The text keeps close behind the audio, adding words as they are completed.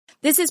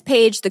This is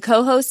Paige, the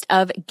co-host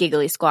of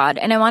Giggly Squad,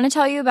 and I want to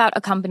tell you about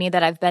a company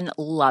that I've been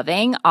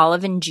loving,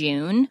 Olive &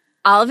 June.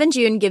 Olive &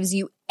 June gives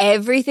you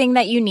everything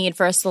that you need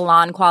for a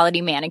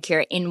salon-quality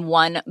manicure in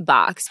one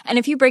box. And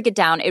if you break it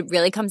down, it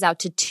really comes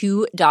out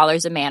to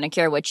 $2 a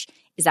manicure, which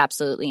is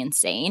absolutely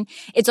insane.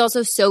 It's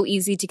also so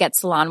easy to get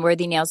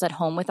salon-worthy nails at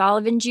home with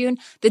Olive & June.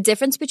 The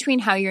difference between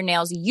how your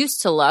nails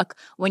used to look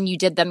when you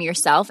did them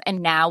yourself and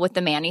now with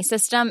the Mani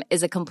system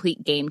is a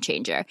complete game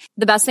changer.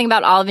 The best thing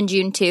about Olive &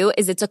 June, too,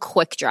 is it's a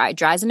quick dry.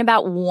 Dries in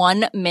about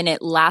 1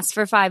 minute, lasts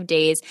for 5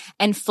 days,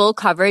 and full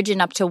coverage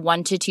in up to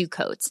 1 to 2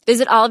 coats.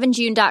 Visit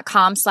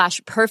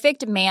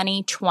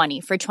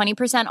oliveandjune.com/perfectmani20 for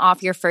 20%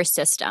 off your first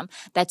system.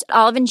 That's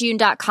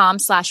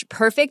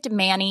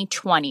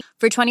oliveandjune.com/perfectmani20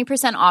 for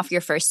 20% off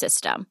your first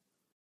system.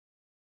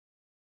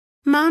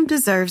 Mom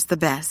deserves the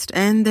best,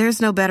 and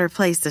there's no better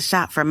place to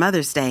shop for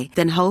Mother's Day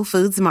than Whole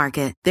Foods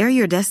Market. They're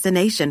your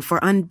destination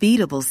for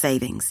unbeatable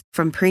savings,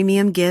 from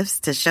premium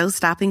gifts to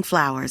show-stopping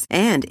flowers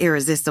and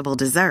irresistible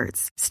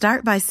desserts.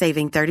 Start by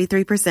saving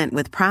 33%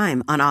 with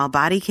Prime on all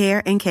body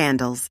care and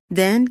candles.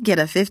 Then get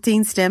a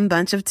 15-stem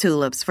bunch of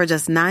tulips for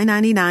just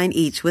 $9.99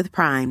 each with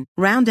Prime.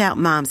 Round out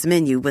Mom's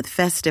menu with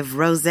festive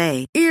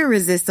rosé,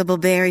 irresistible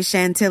berry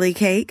chantilly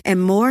cake,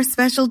 and more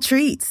special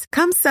treats.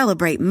 Come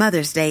celebrate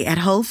Mother's Day at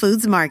Whole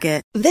Foods Market.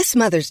 This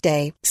Mother's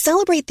Day,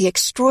 celebrate the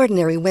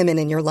extraordinary women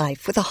in your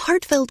life with a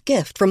heartfelt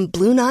gift from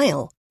Blue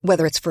Nile.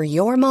 Whether it's for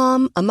your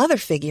mom, a mother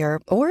figure,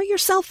 or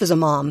yourself as a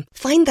mom,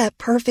 find that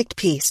perfect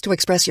piece to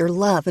express your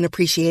love and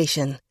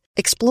appreciation.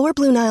 Explore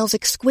Blue Nile's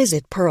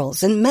exquisite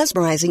pearls and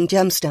mesmerizing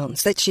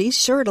gemstones that she's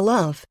sure to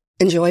love.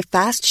 Enjoy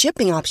fast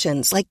shipping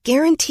options like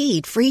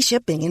guaranteed free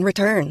shipping and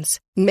returns.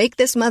 Make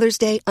this Mother's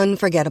Day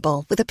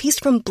unforgettable with a piece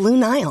from Blue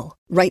Nile.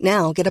 Right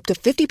now, get up to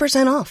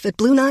 50% off at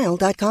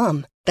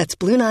BlueNile.com. That's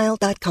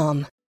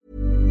BlueNile.com.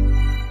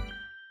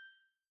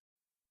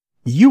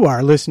 You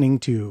are listening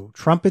to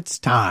Trumpets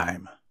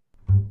Time.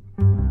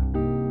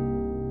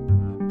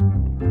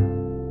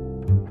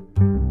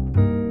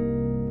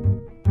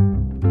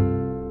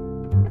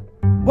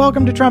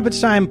 Welcome to Trumpets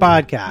Time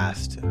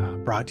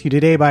Podcast, brought to you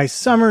today by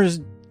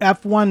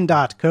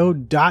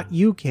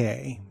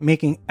SummersF1.co.uk,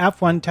 making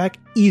F1 tech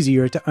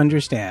easier to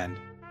understand.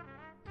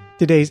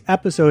 Today's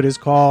episode is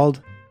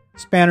called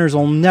Spanners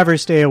Will Never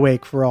Stay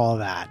Awake for All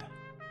That.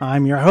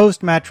 I'm your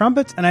host, Matt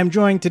Trumpets, and I'm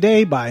joined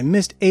today by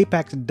Missed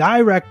Apex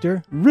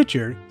director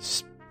Richard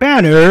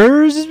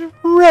Spanners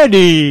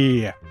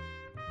Ready.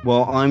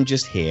 Well, I'm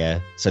just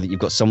here so that you've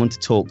got someone to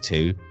talk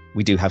to.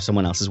 We do have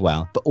someone else as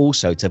well, but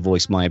also to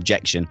voice my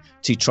objection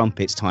to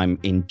Trumpets Time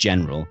in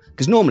general.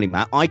 Because normally,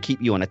 Matt, I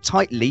keep you on a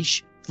tight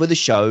leash for the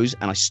shows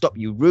and I stop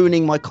you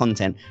ruining my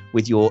content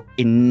with your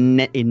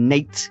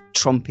innate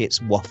Trumpets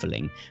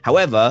waffling.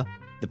 However,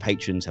 the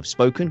patrons have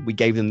spoken. We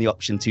gave them the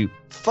option to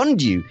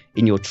fund you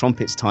in your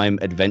Trumpets Time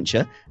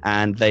adventure,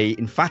 and they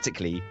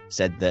emphatically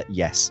said that,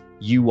 yes,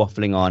 you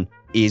waffling on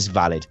is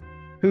valid.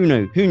 Who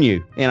knew? Who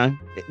knew? You know,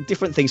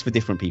 different things for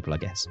different people, I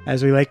guess.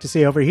 As we like to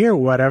say over here,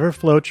 whatever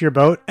floats your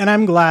boat, and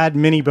I'm glad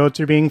mini boats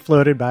are being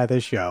floated by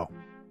this show.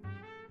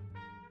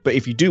 But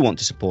if you do want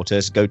to support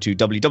us, go to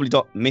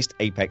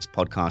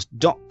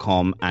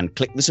www.missedapexpodcast.com and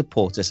click the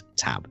Support Us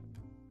tab.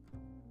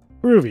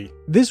 Groovy.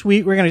 This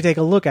week, we're going to take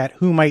a look at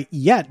who might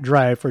yet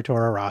drive for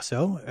Toro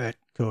Rosso at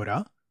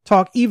COTA,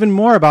 talk even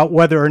more about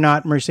whether or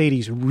not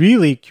Mercedes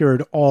really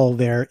cured all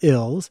their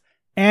ills,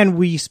 and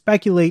we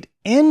speculate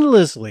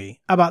endlessly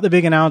about the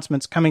big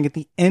announcements coming at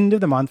the end of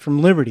the month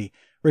from Liberty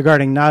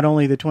regarding not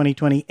only the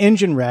 2020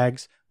 engine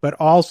regs, but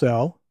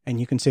also,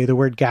 and you can say the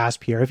word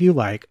gasp here if you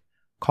like,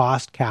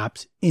 cost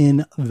caps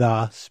in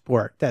the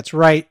sport. That's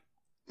right.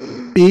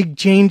 Big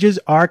changes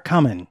are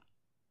coming.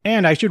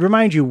 And I should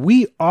remind you,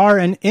 we are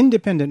an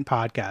independent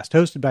podcast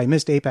hosted by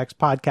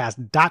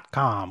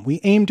MissedApexPodcast.com. We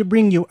aim to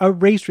bring you a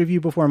race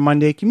review before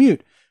Monday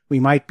commute.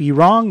 We might be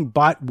wrong,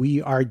 but we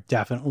are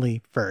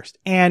definitely first.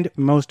 And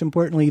most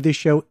importantly, this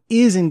show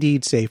is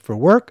indeed safe for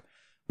work.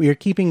 We are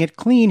keeping it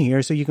clean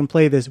here so you can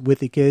play this with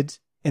the kids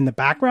in the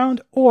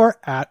background or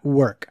at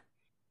work.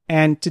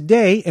 And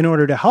today, in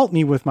order to help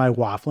me with my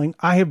waffling,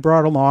 I have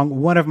brought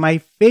along one of my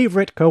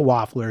favorite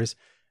co-wafflers,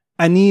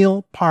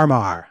 Anil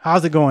Parmar.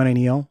 How's it going,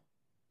 Anil?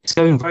 It's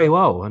going very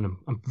well, and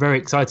I'm very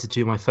excited to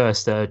do my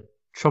first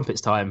Trumpets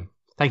Time.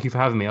 Thank you for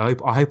having me. I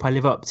hope I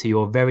live up to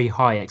your very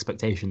high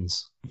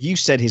expectations. You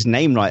said his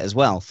name right as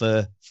well.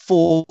 For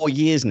 4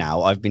 years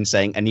now, I've been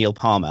saying Anil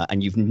Parmar,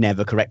 and you've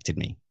never corrected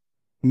me.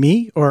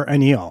 Me or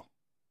Anil?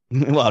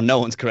 Well, no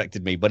one's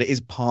corrected me, but it is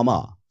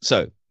Parmar.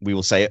 So we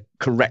will say it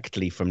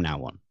correctly from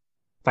now on.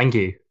 Thank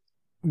you.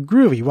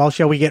 Groovy. Well,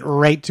 shall we get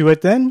right to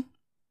it then?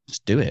 Let's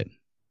do it.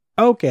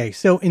 Okay,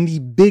 so in the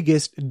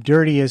biggest,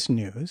 dirtiest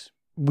news,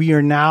 we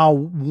are now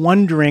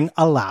wondering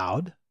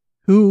aloud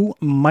who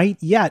might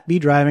yet be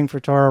driving for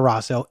Toro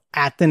Rosso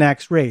at the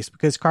next race,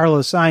 because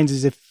Carlos Sainz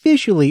is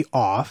officially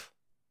off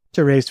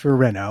to race for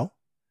Renault.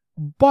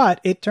 But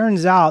it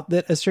turns out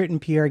that a certain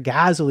Pierre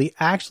Gasly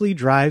actually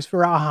drives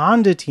for a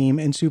Honda team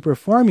in Super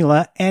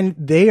Formula, and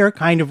they are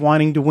kind of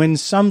wanting to win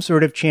some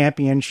sort of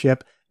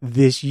championship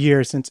this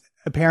year, since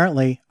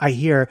apparently, I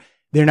hear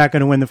they're not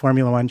going to win the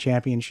Formula One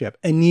championship.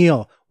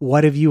 Anil,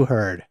 what have you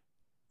heard?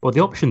 Well,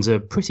 the options are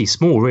pretty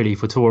small, really,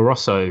 for Toro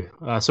Rosso.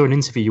 I saw an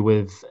interview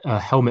with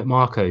Helmut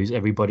Marko, who's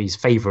everybody's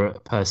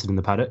favourite person in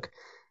the paddock.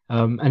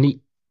 And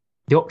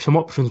some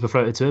options were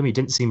floated to him. He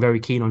didn't seem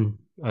very keen on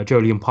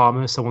Jolyon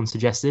Palmer, someone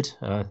suggested.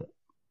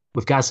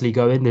 With Gasly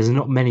going, there's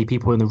not many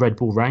people in the Red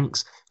Bull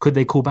ranks. Could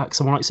they call back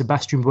someone like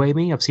Sebastian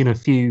Buemi? I've seen a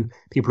few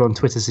people on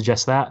Twitter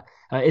suggest that.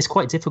 It's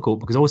quite difficult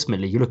because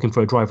ultimately you're looking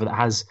for a driver that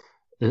has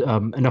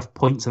enough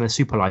points in their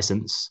super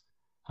license.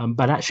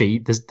 But actually,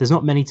 there's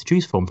not many to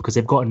choose from because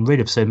they've gotten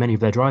rid of so many of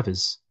their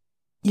drivers.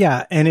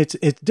 Yeah, and it's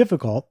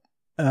difficult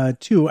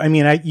too. I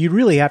mean, you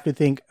really have to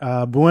think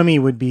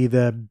Buemi would be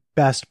the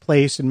best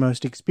placed and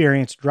most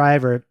experienced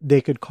driver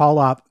they could call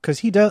up because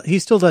he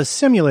still does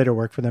simulator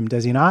work for them,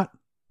 does he not?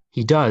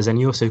 He does, and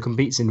he also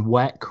competes in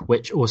WEC,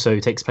 which also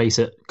takes place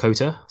at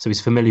COTA, so he's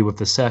familiar with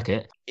the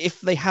circuit.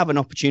 If they have an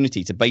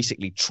opportunity to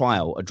basically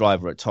trial a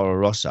driver at Toro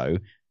Rosso,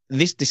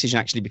 this decision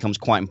actually becomes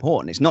quite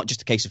important. It's not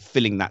just a case of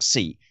filling that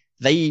seat.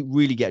 They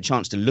really get a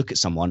chance to look at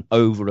someone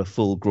over a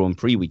full Grand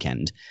Prix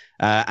weekend.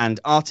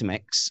 And Artemi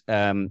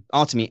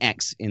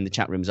X in the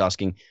chat room is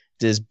asking,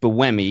 does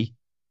Buemi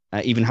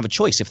even have a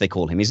choice if they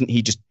call him? Isn't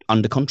he just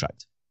under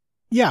contract?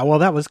 Yeah, well,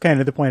 that was kind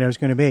of the point I was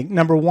going to make.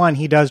 Number one,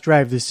 he does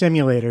drive the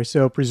simulator,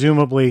 so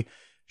presumably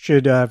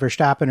should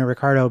Verstappen or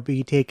Ricciardo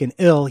be taken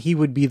ill, he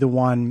would be the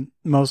one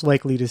most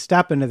likely to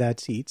step into that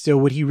seat. So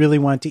would he really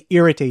want to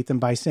irritate them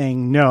by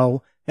saying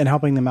no and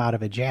helping them out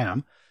of a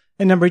jam?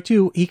 And number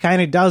two, he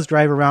kind of does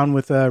drive around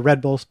with a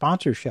Red Bull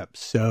sponsorship.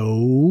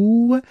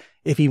 So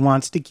if he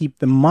wants to keep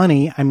the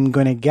money, I'm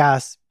going to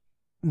guess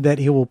that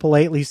he will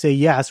politely say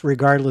yes,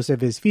 regardless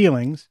of his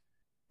feelings,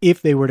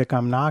 if they were to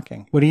come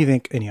knocking. What do you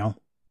think, Anil?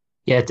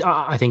 Yeah,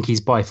 I think he's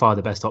by far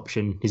the best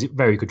option. He's a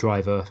very good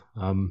driver.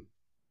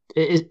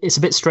 It's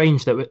a bit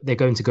strange that they're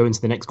going to go into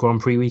the next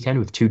Grand Prix weekend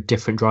with two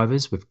different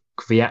drivers, with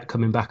Kvyat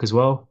coming back as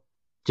well.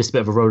 Just a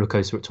bit of a roller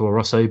coaster at Toro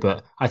Rosso,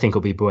 but I think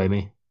it'll be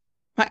Buemi.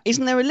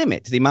 Isn't there a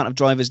limit to the amount of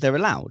drivers they're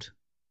allowed?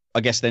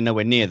 I guess they're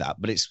nowhere near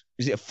that, but is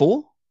it a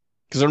 4?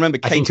 Because I remember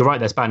I think you're right,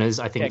 there's banners.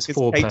 I think it's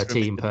 4 per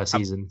team per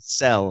season.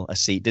 Sell a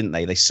seat, didn't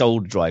they? They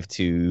sold drive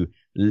to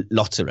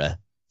Lotterer,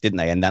 didn't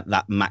they? And that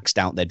maxed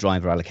out their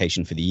driver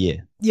allocation for the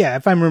year. Yeah,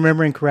 if I'm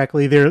remembering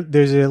correctly,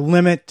 there's a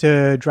limit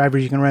to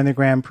drivers you can run the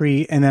Grand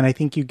Prix, and then I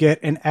think you get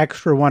an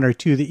extra 1 or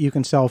 2 that you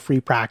can sell free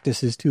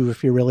practices to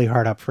if you're really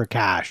hard up for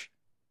cash.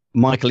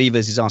 Michael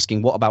Evers is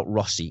asking, what about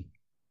Rossi?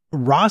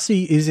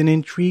 Rossi is an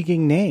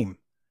intriguing name.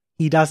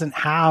 He doesn't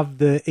have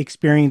the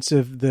experience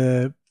of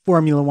the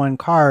Formula One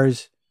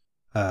cars,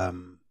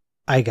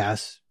 I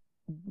guess,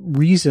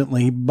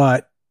 recently,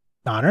 but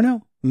I don't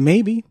know.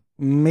 Maybe.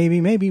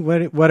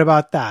 What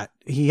about that?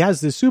 He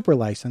has the super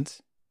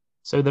license.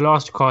 So the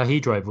last car he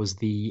drove was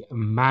the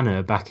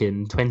Manor back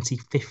in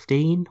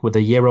 2015 with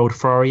a year-old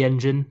Ferrari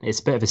engine. It's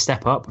a bit of a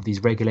step up with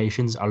these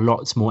regulations, a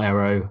lot more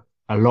aero,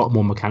 a lot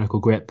more mechanical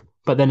grip.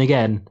 But then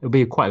again, it would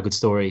be quite a good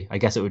story. I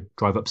guess it would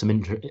drive up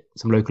some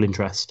local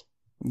interest.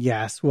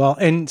 Yes, well,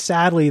 and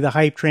sadly, the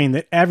hype train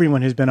that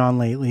everyone has been on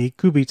lately,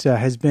 Kubica,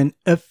 has been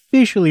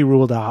officially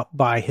ruled out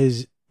by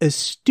his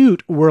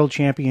astute World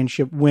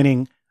Championship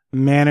winning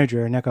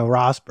manager, Nico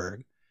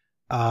Rosberg,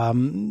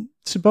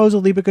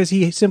 supposedly because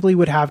he simply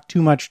would have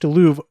too much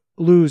to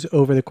lose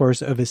over the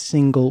course of a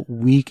single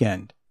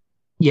weekend.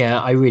 Yeah,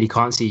 I really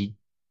can't see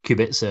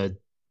Kubica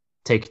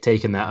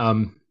taking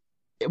that.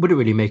 It wouldn't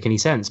really make any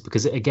sense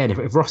because, again, if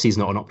Rossi's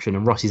not an option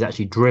and Rossi's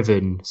actually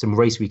driven some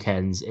race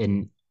weekends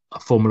in a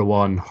Formula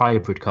One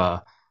hybrid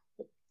car,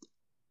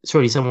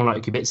 surely someone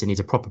like Kubica needs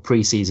a proper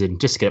pre-season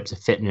just to get up to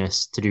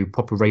fitness, to do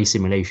proper race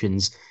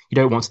simulations. You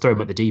don't want to throw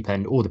him at the deep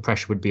end. All the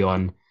pressure would be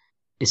on.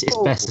 It's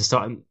best to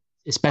start.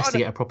 It's best to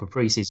get a proper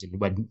pre-season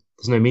when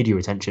there's no media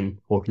attention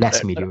or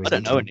less media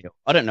attention.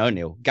 I don't know,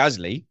 Neil.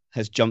 Gasly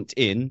has jumped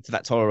in to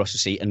that Toro Rosso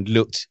seat and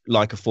looked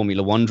like a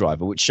Formula One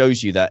driver, which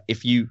shows you that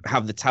if you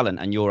have the talent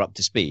and you're up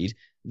to speed,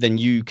 then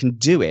you can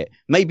do it.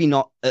 Maybe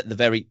not at the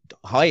very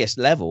highest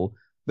level,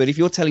 but if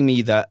you're telling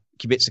me that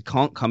Kubica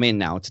can't come in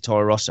now to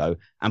Toro Rosso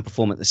and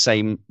perform at the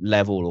same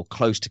level or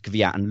close to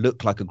Kvyat and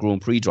look like a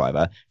Grand Prix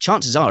driver,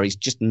 chances are he's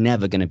just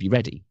never going to be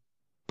ready.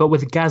 But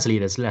with Gasly,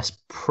 there's less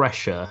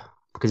pressure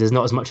because there's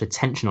not as much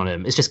attention on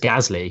him. It's just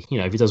Gasly. You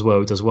know, if he does well,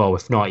 he does well.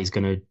 If not, he's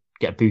going to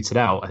get booted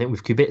out. I think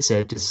with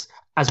Kubica, just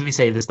as we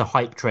say, there's the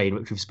hype train,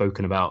 which we've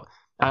spoken about.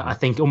 I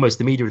think almost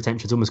the media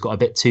attention's almost got a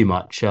bit too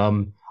much.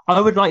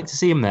 I would like to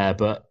see him there,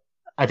 but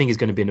I think he's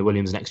going to be in the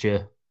Williams next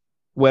year.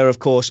 Where, of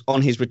course,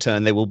 on his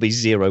return, there will be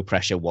zero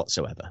pressure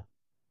whatsoever.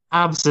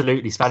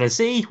 Absolutely, Spanner.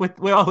 See,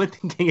 we're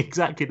thinking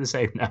exactly the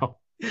same now.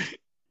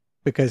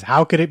 Because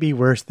how could it be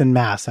worse than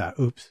Massa?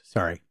 Oops,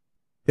 sorry.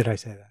 Did I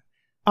say that?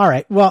 All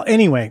right. Well,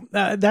 anyway,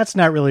 that's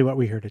not really what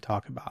we're here to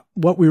talk about.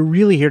 What we're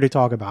really here to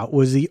talk about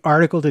was the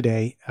article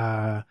today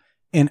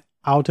in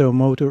Auto,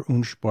 Motor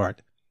und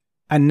Sport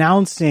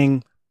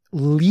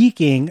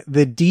leaking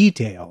the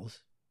details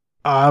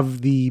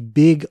of the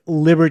big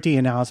Liberty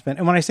announcement.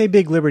 And when I say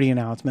big Liberty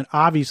announcement,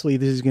 obviously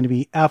this is going to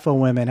be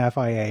FOM and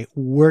FIA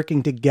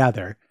working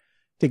together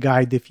to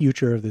guide the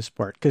future of the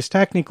sport, because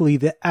technically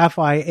the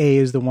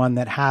FIA is the one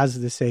that has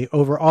the say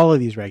over all of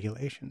these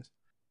regulations.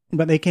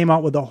 But they came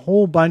out with a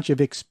whole bunch of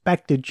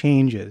expected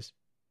changes,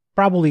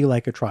 probably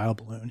like a trial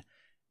balloon.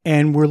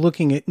 And we're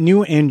looking at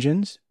new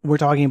engines. We're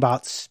talking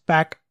about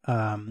spec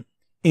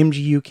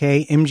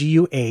MGU-K,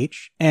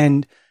 MGU-H,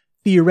 and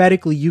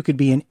theoretically you could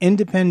be an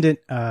independent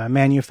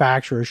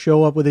manufacturer,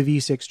 show up with a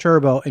V6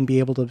 turbo and be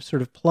able to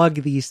sort of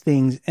plug these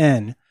things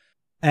in.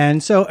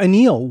 And so,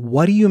 Anil,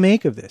 what do you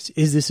make of this?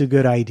 Is this a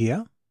good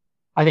idea?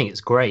 I think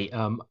it's great.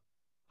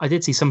 I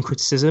did see some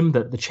criticism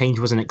that the change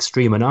wasn't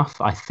extreme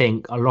enough. I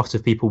think a lot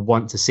of people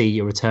want to see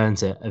a return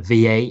to a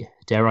V8,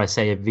 dare I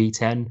say a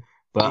V10,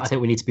 but I think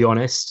we need to be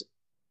honest,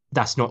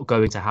 that's not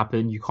going to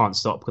happen. You can't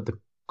stop with the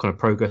kind of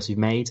progress you've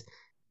made.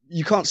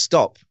 You can't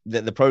stop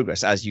the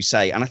progress, as you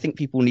say. And I think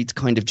people need to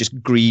kind of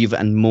just grieve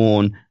and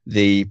mourn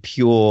the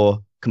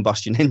pure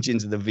combustion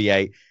engines of the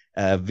V8,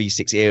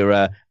 V6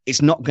 era.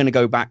 It's not going to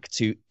go back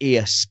to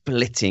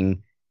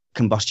ear-splitting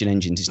combustion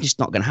engines. It's just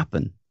not going to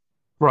happen.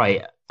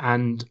 Right.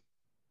 And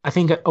I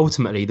think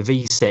ultimately the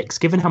V6,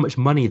 given how much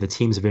money the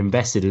teams have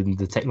invested in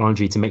the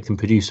technology to make them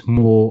produce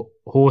more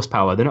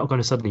horsepower, they're not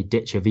going to suddenly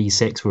ditch a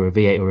V6 for a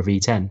V8 or a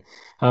V10.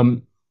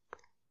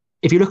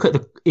 If you look at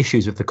the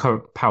issues with the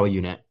current power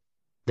unit,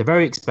 they're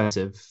very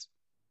expensive.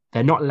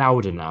 They're not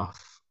loud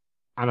enough.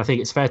 And I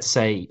think it's fair to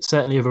say,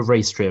 certainly over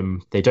race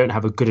trim, they don't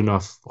have a good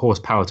enough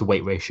horsepower to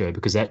weight ratio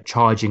because they're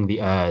charging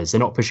the ERS. They're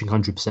not pushing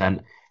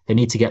 100%. They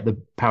need to get the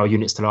power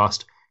units to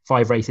last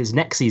 5 races.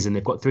 Next season,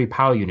 they've got 3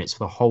 power units for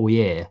the whole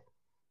year.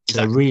 So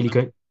they're really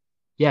going,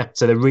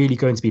 so they're really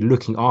going to be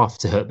looking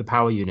after the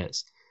power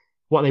units.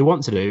 What they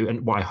want to do,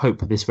 and what I hope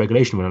this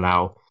regulation will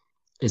allow,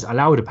 is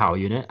allow the power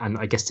unit, and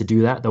I guess to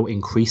do that, they'll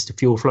increase the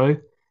fuel flow.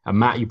 And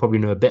Matt, you probably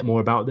know a bit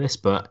more about this,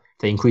 but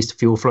they increase the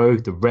fuel flow,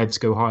 the revs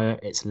go higher,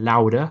 it's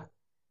louder.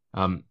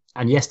 And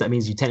yes, that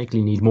means you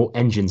technically need more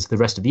engines the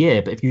rest of the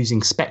year, but if you're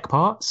using spec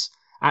parts,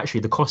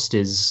 actually the cost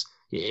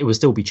it will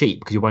still be cheap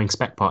because you're buying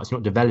spec parts, you're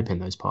not developing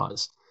those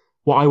parts.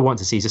 What I want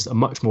to see is just a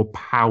much more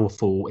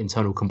powerful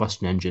internal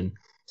combustion engine.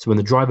 So when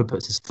the driver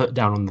puts his foot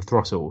down on the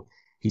throttle,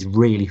 he's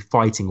really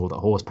fighting all that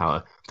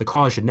horsepower. The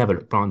car should never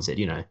look planted,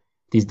 you know.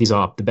 These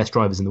are the best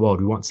drivers in the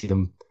world. We want to see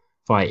them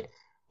fight.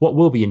 What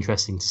will be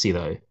interesting to see,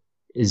 though,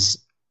 is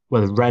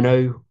whether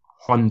Renault,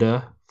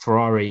 Honda,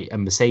 Ferrari,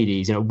 and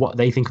Mercedes, you know, what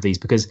they think of these.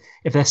 Because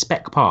if they're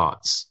spec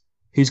parts,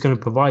 who's going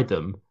to provide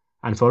them?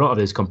 And for a lot of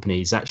those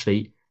companies,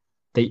 actually,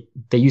 they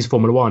use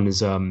Formula One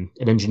as an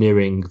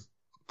engineering,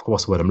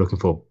 what's the word I'm looking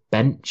for?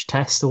 Bench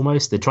test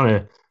almost. They're trying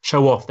to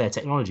show off their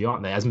technology,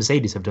 aren't they? As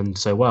Mercedes have done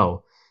so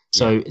well.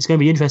 So It's going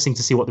to be interesting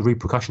to see what the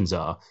repercussions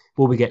are.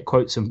 Will we get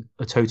quotes from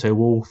a Toto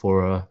Wolff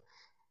or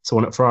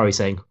someone at Ferrari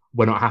saying,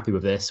 we're not happy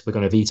with this, we're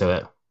going to veto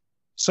it?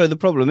 So the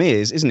problem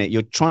is, isn't it?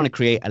 You're trying to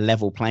create a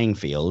level playing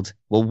field.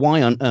 Well,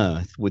 why on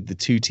earth would the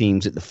two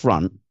teams at the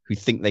front who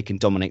think they can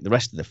dominate the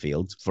rest of the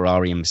field,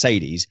 Ferrari and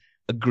Mercedes,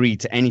 agree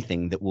to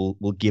anything that will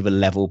give a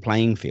level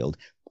playing field?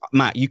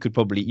 Matt, you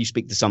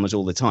speak to Summers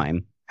all the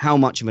time. How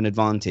much of an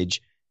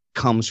advantage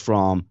comes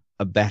from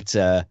a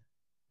better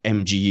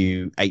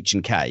MGU H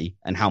and K,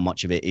 and how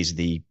much of it is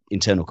the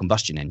internal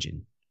combustion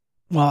engine?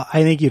 Well,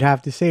 I think you'd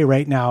have to say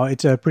right now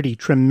it's a pretty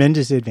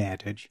tremendous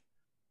advantage,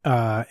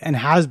 and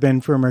has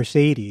been for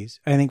Mercedes.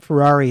 I think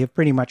Ferrari have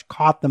pretty much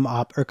caught them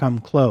up or come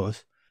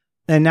close.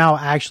 And now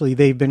actually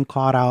they've been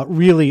caught out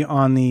really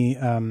on the,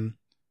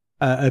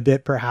 a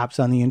bit perhaps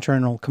on the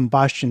internal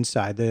combustion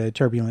side, the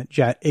turbulent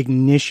jet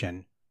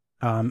ignition.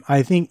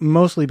 I think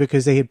mostly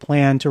because they had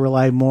planned to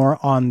rely more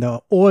on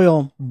the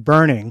oil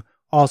burning,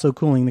 also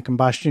cooling the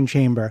combustion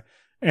chamber,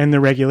 and the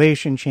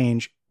regulation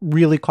change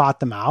really caught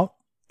them out.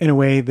 In a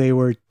way, they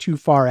were too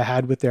far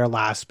ahead with their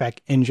last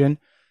spec engine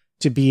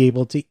to be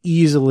able to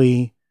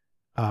easily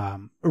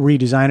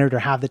redesign it or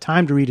have the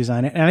time to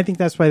redesign it. And I think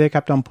that's why they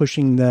kept on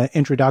pushing the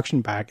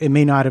introduction back. It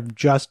may not have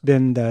just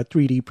been the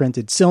 3D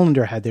printed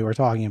cylinder head they were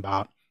talking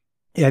about.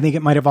 I think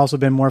it might have also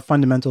been more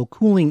fundamental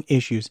cooling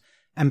issues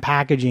and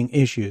packaging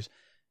issues.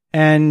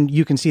 And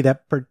you can see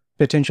that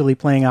potentially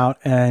playing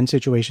out in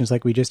situations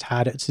like we just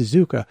had at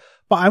Suzuka.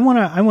 But I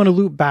want to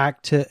loop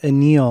back to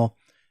Anil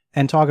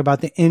and talk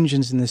about the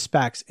engines and the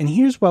specs. And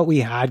here's what we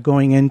had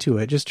going into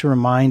it, just to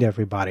remind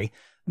everybody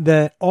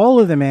that all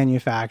of the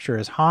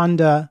manufacturers,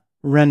 Honda,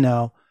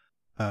 Renault,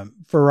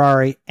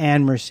 Ferrari,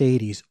 and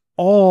Mercedes,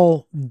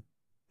 all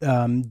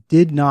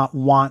did not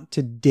want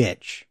to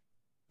ditch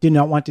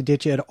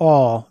at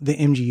all the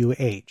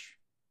MGU-H,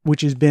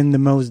 which has been the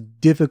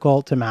most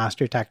difficult to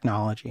master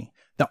technology.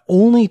 The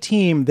only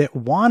team that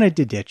wanted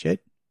to ditch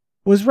it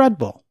was Red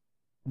Bull.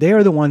 They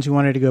are the ones who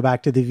wanted to go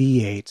back to the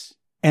V8s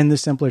and the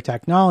simpler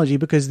technology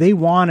because they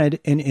wanted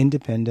an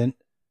independent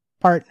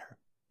partner.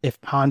 If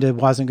Honda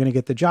wasn't going to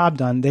get the job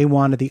done, they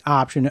wanted the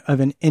option of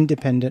an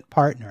independent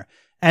partner.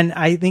 And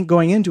I think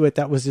going into it,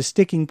 that was a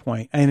sticking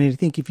point. And I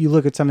think if you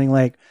look at something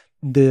like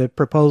the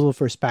proposal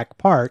for spec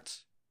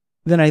parts,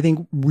 then I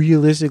think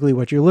realistically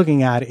what you're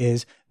looking at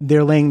is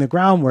they're laying the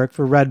groundwork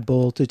for Red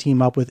Bull to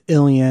team up with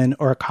Ilion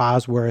or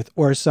Cosworth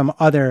or some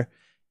other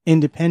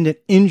independent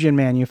engine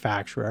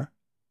manufacturer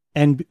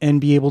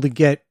and be able to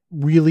get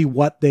really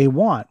what they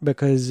want,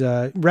 because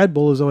Red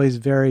Bull is always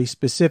very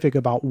specific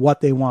about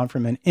what they want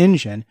from an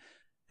engine.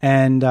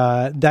 And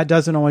that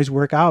doesn't always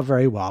work out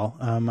very well.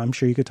 I'm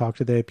sure you could talk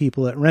to the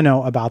people at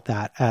Renault about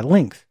that at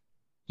length.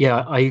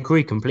 Yeah, I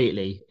agree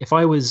completely. If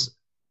I was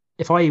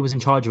in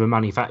charge of a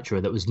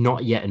manufacturer that was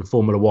not yet in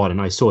Formula One and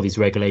I saw these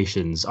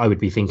regulations, I would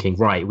be thinking,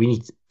 right, we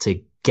need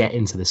to get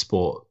into the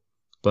sport.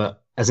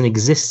 But as an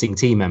existing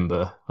team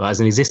member, or as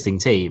an existing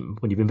team,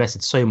 when you've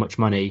invested so much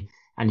money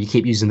and you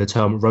keep using the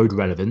term road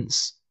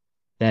relevance,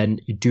 then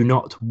you do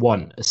not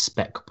want a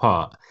spec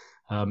part.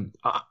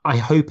 I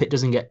hope it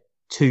doesn't get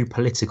too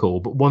political,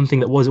 but one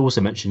thing that was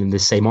also mentioned in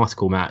this same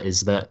article, Matt,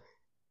 is that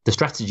the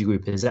strategy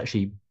group is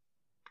actually,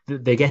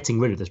 they're getting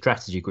rid of the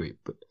strategy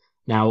group.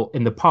 Now,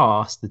 in the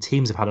past, the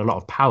teams have had a lot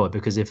of power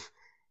because if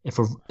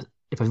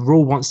a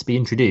rule wants to be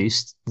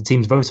introduced, the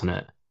teams vote on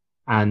it.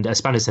 And as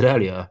Spanish said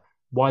earlier,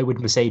 why would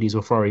Mercedes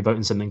or Ferrari vote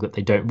on something that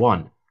they don't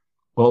want?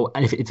 Well,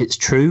 and if it's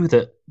true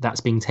that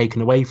that's being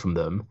taken away from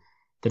them,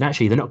 then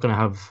actually they won't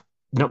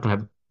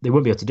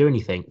be able to do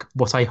anything.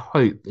 What I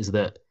hope is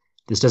that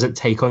this doesn't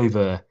take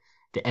over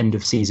the end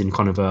of season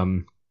kind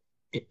of,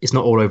 it's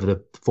not all over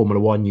the Formula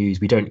One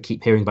news. We don't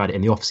keep hearing about it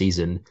in the off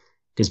season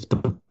because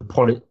the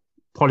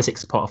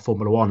politics is part of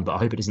Formula One, but I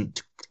hope it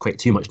doesn't create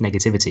too much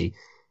negativity.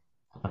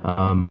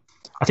 I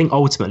think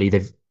ultimately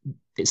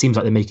it seems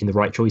like they're making the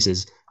right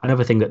choices.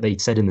 Another thing that they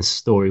said in the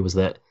story was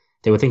that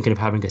they were thinking of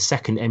having a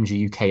second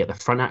MG UK at the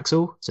front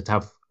axle, so to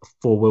have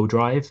a 4-wheel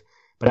drive,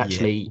 but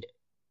actually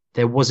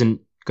there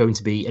wasn't going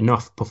to be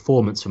enough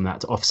performance from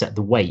that to offset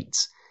the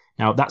weight.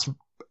 Now that's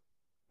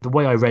the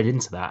way I read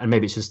into that, and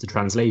maybe it's just the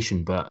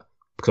translation, but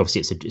because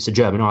obviously it's a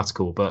German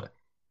article, but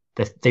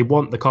they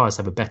want the cars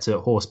to have a better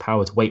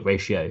horsepower to weight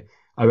ratio.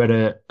 I read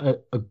a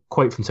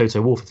quote from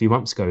Toto Wolff a few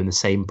months ago in the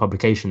same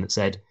publication that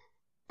said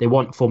they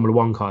want Formula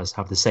One cars to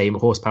have the same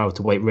horsepower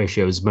to weight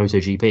ratio as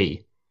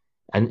MotoGP.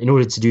 And in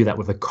order to do that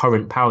with the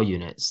current power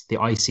units, the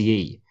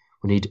ICE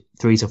will need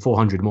 300 to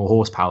 400 more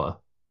horsepower,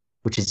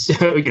 which is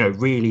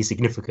really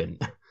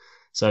significant.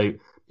 So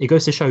it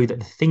goes to show that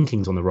the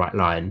thinking's on the right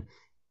line,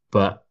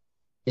 but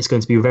it's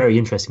going to be very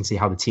interesting to see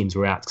how the teams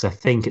react, because I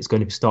think it's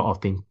going to start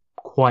off being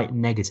quite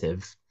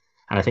negative.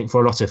 And I think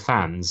for a lot of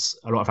fans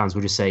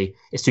will just say,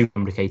 it's too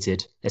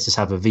complicated, let's just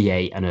have a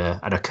V8 and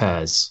a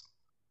KERS.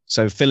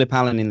 So Philip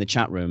Allen in the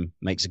chat room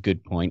makes a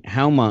good point.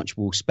 How much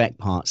will spec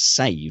parts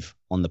save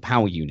on the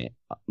power unit,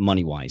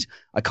 money-wise?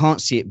 I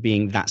can't see it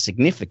being that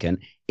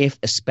significant. If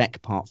a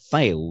spec part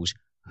fails,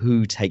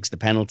 who takes the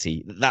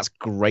penalty? That's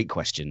great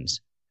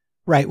questions.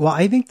 Right. Well,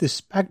 I think the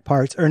spec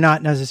parts are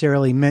not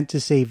necessarily meant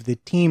to save the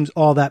teams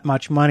all that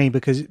much money,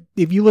 because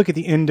if you look at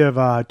the end of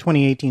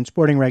 2018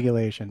 sporting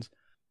regulations,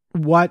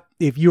 what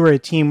if you were a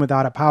team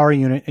without a power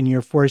unit and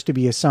you're forced to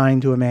be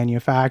assigned to a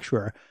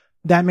manufacturer?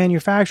 That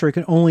manufacturer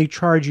can only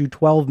charge you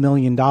 $12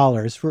 million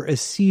for a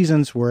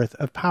season's worth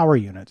of power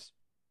units.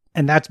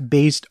 And that's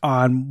based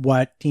on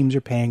what teams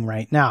are paying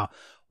right now.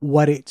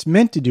 What it's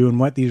meant to do, and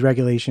what these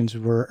regulations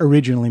were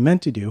originally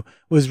meant to do,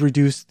 was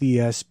reduce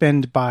the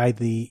spend by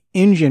the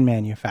engine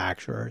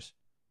manufacturers.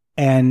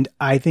 And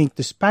I think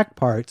the spec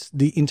parts,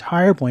 the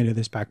entire point of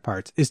the spec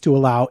parts, is to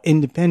allow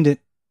independent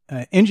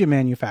engine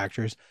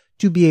manufacturers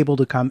to be able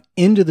to come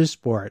into the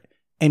sport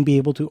and be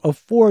able to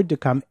afford to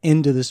come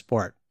into the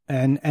sport.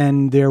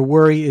 And their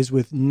worry is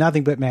with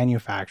nothing but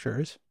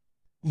manufacturers.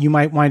 You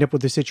might wind up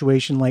with a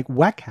situation like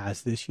WEC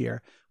has this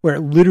year, where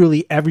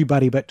literally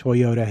everybody but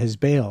Toyota has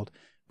bailed.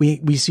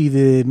 We see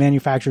the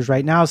manufacturers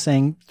right now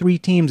saying 3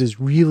 teams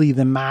is really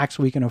the max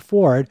we can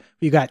afford.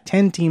 We've got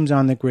 10 teams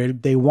on the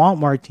grid. They want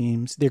more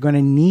teams. They're going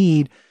to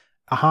need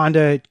a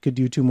Honda could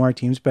do 2 more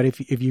teams, but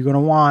if you're going to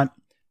want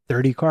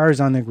 30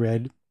 cars on the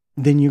grid,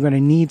 then you're going to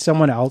need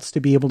someone else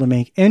to be able to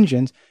make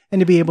engines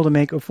and to be able to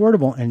make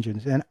affordable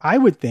engines. And I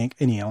would think,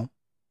 Anil,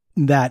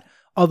 that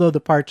although the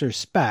parts are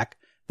spec,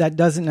 that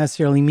doesn't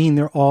necessarily mean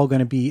they're all going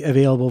to be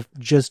available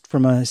just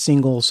from a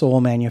single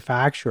sole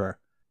manufacturer.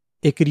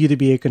 It could either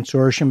be a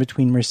consortium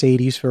between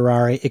Mercedes,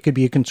 Ferrari. It could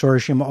be a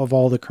consortium of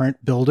all the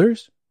current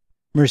builders.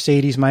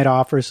 Mercedes might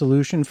offer a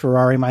solution.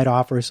 Ferrari might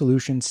offer a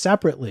solution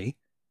separately.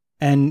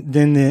 And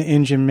then the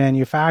engine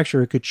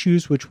manufacturer could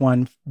choose which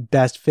one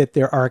best fit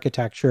their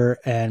architecture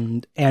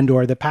and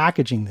or the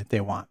packaging that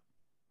they want.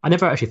 I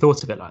never actually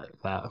thought of it like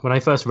that. When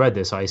I first read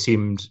this, I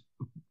assumed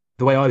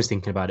the way I was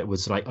thinking about it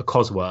was like a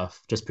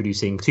Cosworth just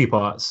producing 2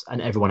 parts and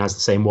everyone has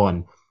the same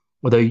one.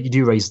 Although you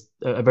do raise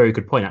a very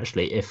good point,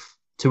 actually. If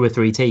 2 or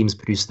 3 teams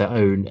produce their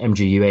own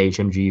MGUH,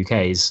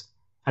 MGUKs,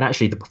 and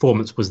actually the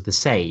performance was the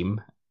same,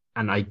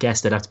 and I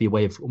guess there'd have to be a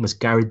way of almost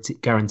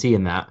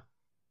guaranteeing that,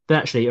 then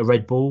actually a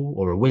Red Bull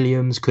or a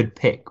Williams could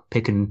pick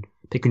and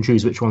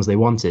choose which ones they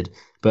wanted.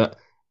 But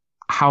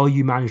how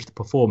you manage the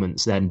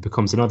performance then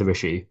becomes another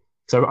issue.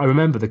 So I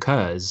remember the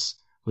KERS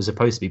was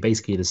supposed to be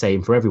basically the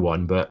same for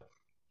everyone, but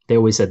they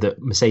always said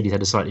that Mercedes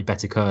had a slightly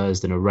better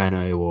KERS than a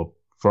Renault or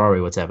Ferrari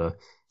or whatever.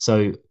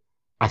 So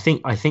I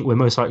think we're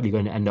most likely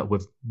going to end up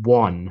with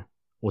 1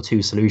 or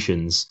 2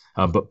 solutions,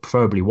 but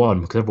preferably one,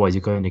 because otherwise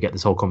you're going to get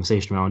this whole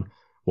conversation around,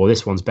 well,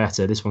 this one's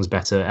better, it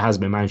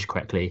hasn't been managed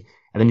correctly.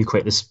 And then you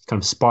create this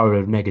kind of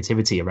spiral of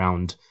negativity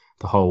around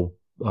the whole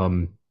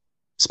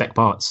spec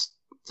parts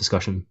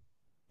discussion.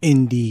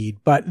 Indeed.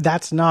 But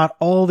that's not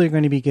all they're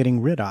going to be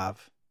getting rid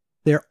of.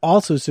 They're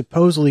also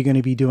supposedly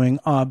going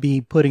to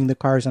be putting the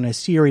cars on a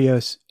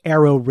serious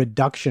aero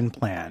reduction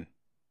plan.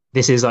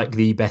 This is like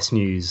the best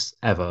news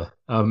ever.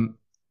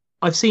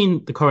 I've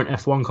seen the current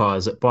F1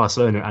 cars at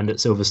Barcelona and at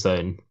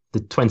Silverstone,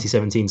 the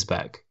 2017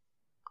 spec.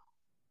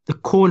 The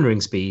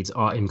cornering speeds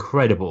are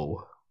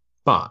incredible,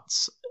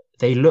 but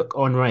they look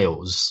on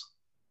rails,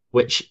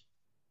 which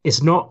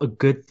is not a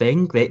good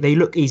thing. They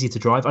look easy to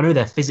drive. I know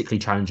they're physically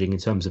challenging in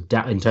terms of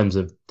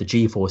the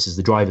G-forces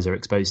the drivers are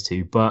exposed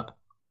to, but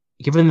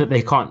given that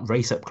they can't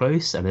race up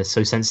close and they're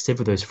so sensitive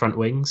with those front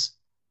wings,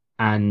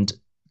 and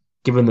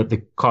given that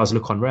the cars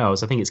look on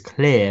rails, I think it's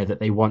clear that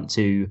they want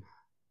to,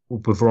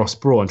 with Ross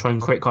Brawn, try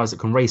and create cars that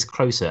can race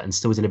closer and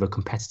still deliver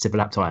competitive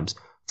lap times.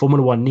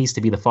 Formula One needs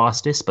to be the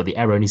fastest, but the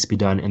aero needs to be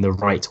done in the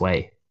right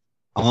way.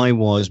 I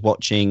was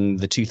watching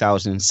the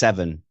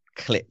 2007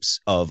 clips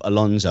of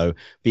Alonso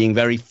being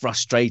very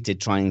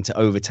frustrated trying to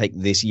overtake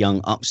this young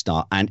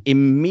upstart, and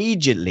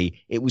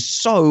immediately it was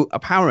so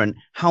apparent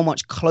how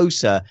much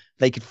closer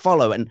they could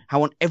follow and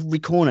how on every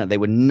corner they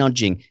were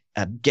nudging,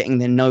 getting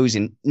their nose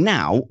in.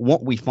 Now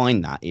what we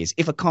find that is,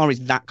 if a car is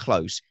that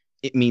close,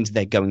 it means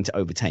they're going to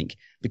overtake,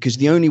 because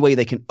the only way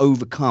they can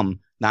overcome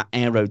that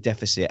aero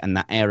deficit and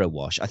that aero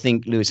wash, I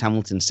think Lewis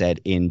Hamilton said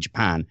in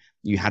Japan,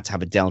 you had to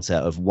have a delta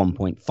of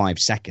 1.5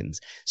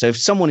 seconds. So if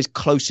someone is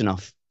close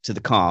enough to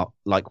the car,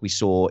 like we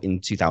saw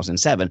in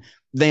 2007,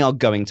 they are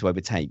going to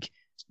overtake.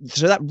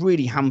 So that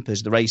really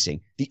hampers the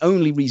racing. The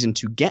only reason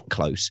to get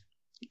close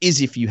is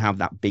if you have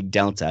that big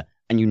delta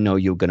and you know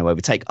you're going to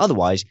overtake.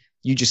 Otherwise,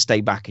 you just stay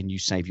back and you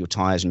save your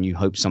tires and you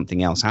hope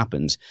something else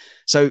happens.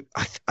 So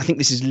I think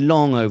this is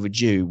long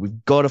overdue.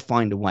 We've got to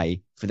find a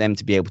way for them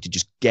to be able to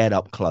just get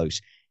up close.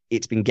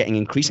 It's been getting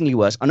increasingly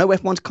worse. I know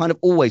F1's kind of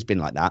always been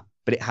like that,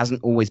 but it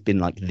hasn't always been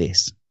like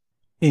this.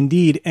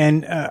 Indeed.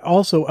 And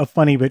also a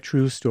funny but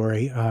true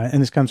story,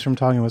 and this comes from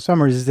talking with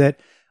Summers, is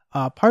that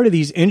part of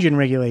these engine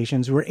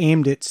regulations were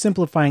aimed at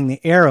simplifying the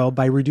aero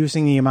by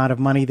reducing the amount of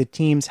money the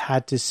teams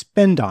had to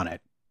spend on it.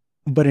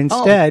 But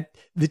instead,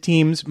 the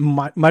teams,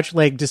 much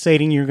like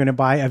deciding you're going to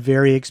buy a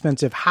very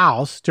expensive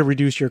house to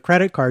reduce your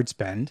credit card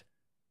spend,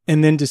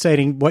 and then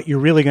deciding what you're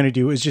really going to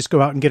do is just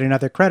go out and get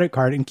another credit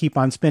card and keep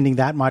on spending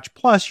that much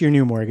plus your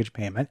new mortgage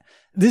payment.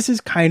 This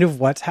is kind of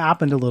what's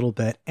happened a little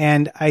bit.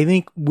 And I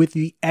think with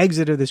the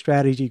exit of the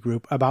strategy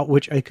group, about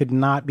which I could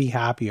not be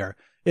happier,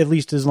 at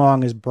least as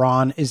long as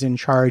Brawn is in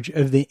charge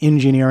of the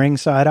engineering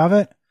side of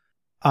it,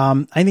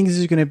 I think this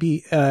is going to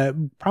be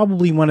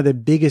probably one of the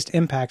biggest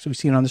impacts we've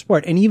seen on the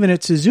sport. And even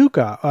at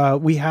Suzuka,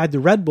 we had the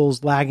Red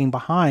Bulls lagging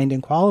behind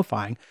in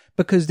qualifying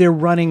because they're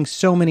running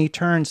so many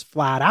turns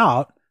flat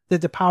out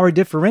that the power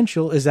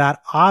differential is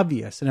that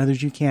obvious. In other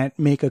words, you can't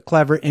make a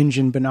clever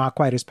engine but not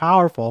quite as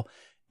powerful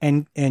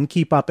and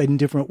keep up in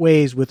different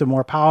ways with a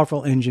more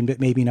powerful engine but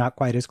maybe not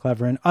quite as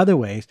clever in other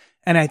ways.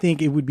 And I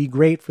think it would be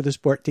great for the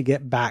sport to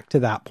get back to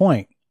that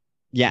point.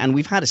 Yeah, and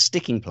we've had a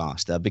sticking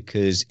plaster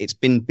because it's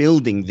been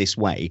building this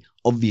way,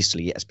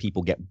 obviously, as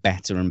people get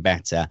better and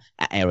better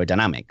at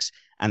aerodynamics.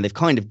 And they've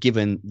kind of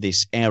given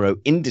this aero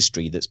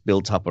industry that's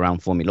built up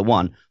around Formula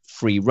One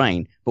free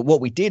reign. But what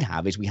we did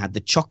have is we had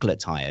the chocolate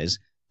tires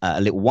a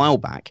little while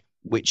back,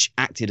 which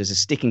acted as a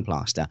sticking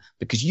plaster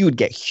because you would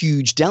get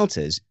huge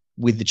deltas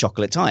with the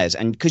chocolate tires.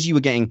 And because you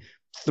were getting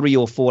 3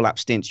 or 4 lap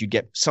stints, you'd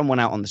get someone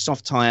out on the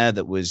soft tire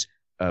that was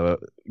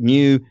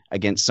new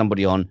against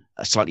somebody on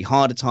a slightly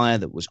harder tire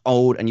that was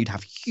old, and you'd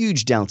have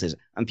huge deltas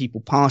and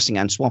people passing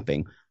and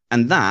swapping.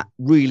 And that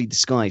really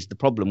disguised the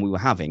problem we were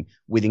having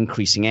with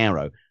increasing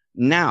aero.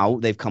 Now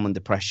they've come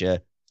under pressure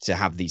to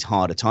have these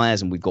harder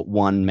tires, and we've got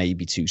 1,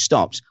 maybe 2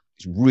 stops.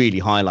 It's really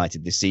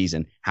highlighted this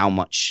season how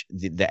much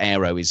the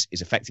aero is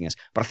affecting us.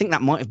 But I think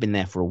that might have been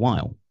there for a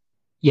while.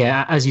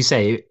 Yeah, as you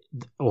say,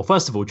 well,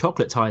 first of all,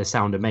 chocolate tires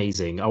sound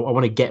amazing. I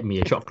want to get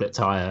me a chocolate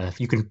tire. If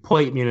you can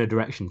point me in a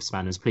direction,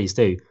 Spanners, please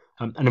do.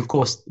 And of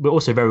course, we're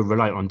also very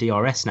reliant on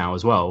DRS now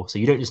as well. So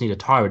you don't just need a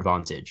tire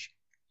advantage.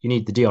 You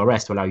need the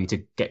DRS to allow you to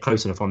get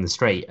close enough on the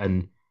straight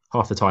and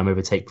half the time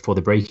overtake before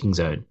the braking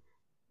zone.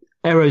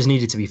 Aeros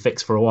needed to be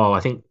fixed for a while.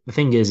 I think the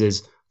thing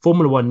is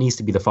Formula One needs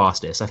to be the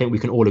fastest. I think we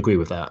can all agree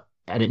with that.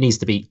 And it needs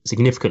to be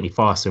significantly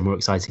faster and more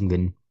exciting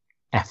than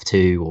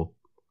F2 or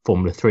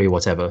Formula 3 or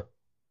whatever.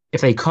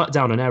 If they cut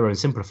down on aero and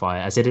simplify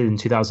it, as they did in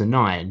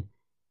 2009,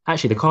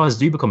 actually the cars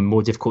do become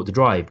more difficult to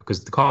drive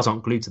because the cars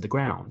aren't glued to the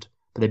ground,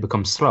 but they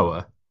become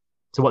slower.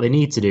 So what they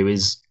need to do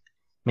is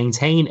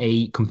maintain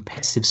a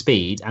competitive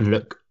speed and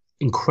look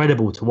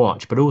incredible to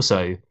watch. But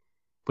also,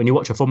 when you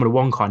watch a Formula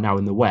One car now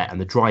in the wet and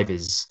the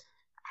driver's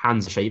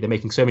hands are shaky, they're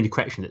making so many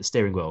corrections at the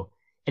steering wheel.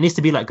 It needs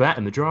to be like that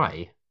in the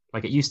dry,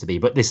 like it used to be,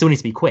 but they still need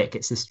to be quick.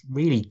 It's this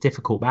really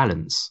difficult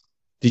balance.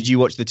 Did you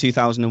watch the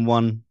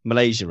 2001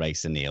 Malaysia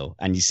race, Anil?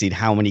 And you see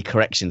how many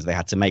corrections they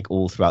had to make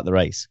all throughout the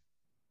race?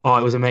 Oh,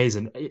 it was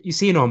amazing. You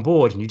see it on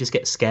board and you just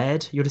get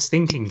scared. You're just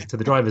thinking to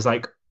the drivers,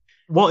 like,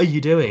 what are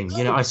you doing?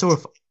 You know, I saw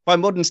by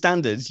modern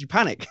standards, you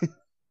panic.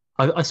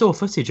 I saw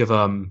footage of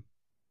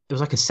it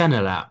was like a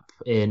Senna lap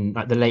in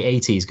like the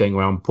late 80s going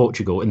around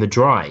Portugal in the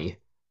dry,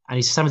 and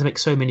he's just having to make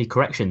so many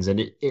corrections, and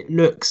it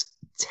looks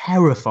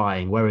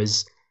terrifying.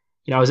 Whereas,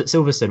 you know, I was at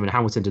Silverstone when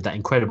Hamilton did that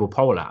incredible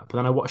pole lap, and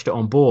then I watched it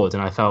on board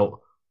and I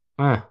felt,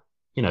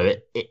 you know,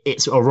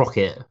 it's a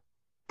rocket,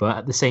 but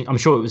at the same, I'm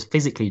sure it was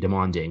physically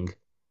demanding,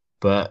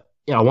 but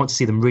yeah, I want to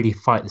see them really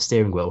fight the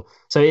steering wheel.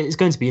 So it's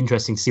going to be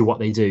interesting to see what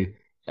they do.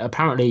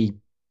 Apparently,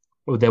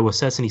 well, there were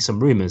certainly some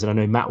rumours, and I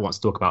know Matt wants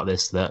to talk about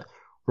this, that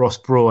Ross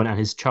Brawn and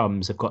his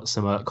chums have got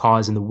some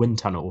cars in the wind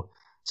tunnel.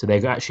 So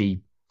they're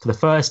actually, for the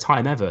first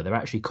time ever, they're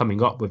actually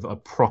coming up with a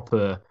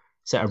proper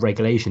set of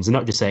regulations and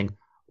not just saying,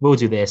 we'll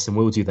do this and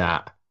we'll do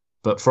that.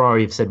 But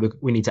Ferrari have said,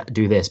 we need to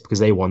do this because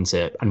they want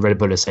it. And Red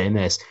Bull are saying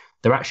this.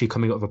 They're actually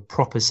coming up with a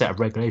proper set of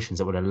regulations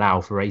that would allow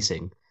for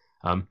racing.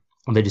 And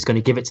they're just going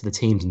to give it to the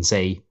teams and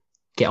say,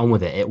 get on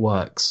with it. It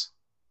works.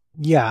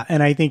 Yeah,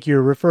 and I think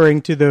you're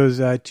referring to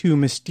those two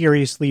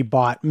mysteriously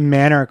bought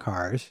Manor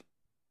cars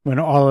when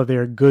all of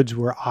their goods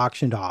were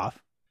auctioned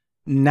off.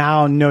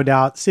 Now, no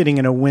doubt, sitting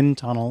in a wind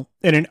tunnel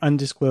in an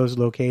undisclosed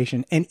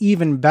location, and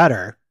even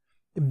better,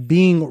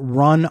 being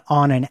run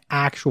on an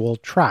actual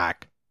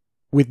track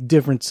with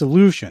different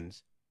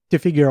solutions to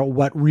figure out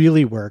what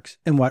really works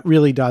and what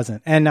really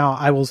doesn't. And now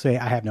I will say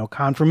I have no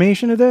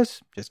confirmation of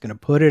this, just going to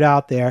put it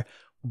out there,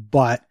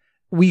 but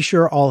we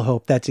sure all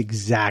hope that's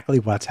exactly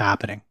what's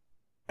happening.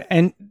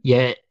 And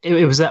yeah,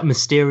 it was that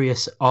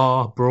mysterious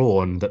R.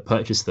 Brawn that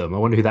purchased them. I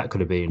wonder who that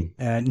could have been.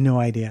 No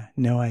idea.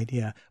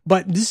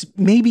 But this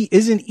maybe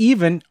isn't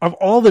even of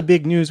all the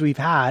big news we've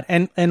had.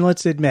 And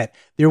let's admit,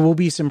 there will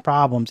be some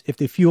problems. If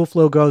the fuel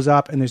flow goes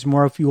up and there's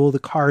more fuel, the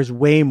cars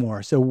weigh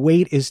more. So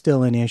weight is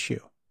still an issue,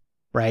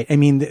 right? I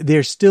mean,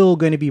 there's still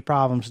going to be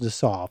problems to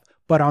solve.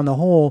 But on the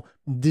whole,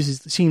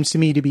 seems to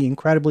me to be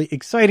incredibly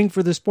exciting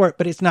for the sport,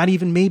 but it's not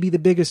even maybe the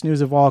biggest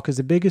news of all, because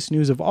the biggest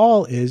news of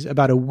all is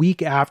about a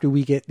week after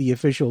we get the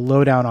official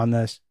lowdown on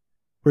this,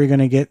 we're going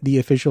to get the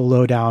official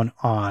lowdown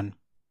on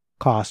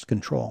cost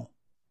control.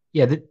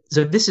 Yeah,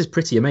 so this is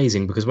pretty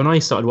amazing, because when I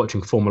started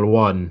watching Formula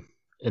One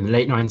in the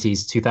late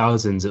 90s,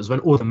 2000s, it was when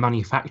all the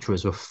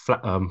manufacturers were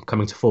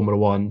coming to Formula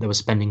One. They were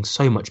spending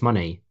so much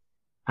money.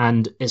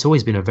 And it's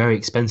always been a very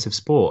expensive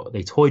sport.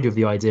 They toyed with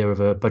the idea of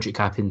a budget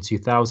cap in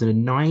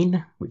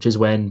 2009, which is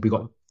when we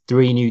got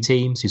 3 new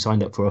teams who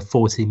signed up for a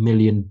 €40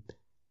 million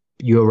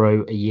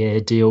a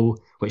year deal,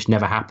 which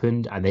never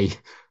happened. And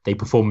they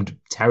performed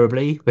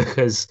terribly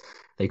because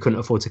they couldn't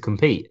afford to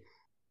compete.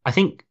 I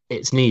think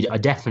it's needed. I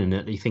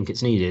definitely think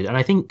it's needed. And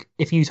I think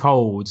if you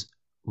told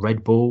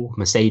Red Bull,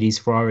 Mercedes,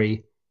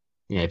 Ferrari,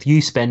 you know, if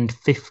you spend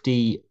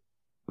 $50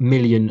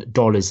 million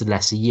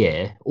less a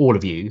year, all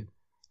of you,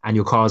 and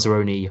your cars are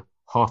only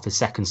half a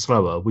second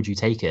slower, would you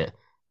take it?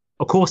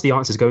 Of course, the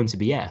answer is going to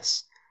be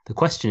yes. The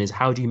question is,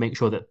 how do you make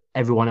sure that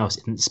everyone else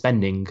isn't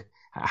spending?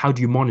 How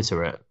do you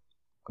monitor it?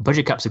 A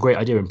budget cap's a great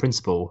idea in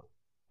principle,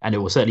 and it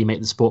will certainly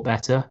make the sport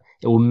better.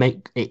 It will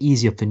make it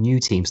easier for new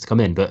teams to come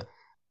in, but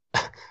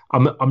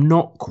I'm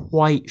not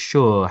quite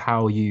sure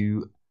how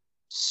you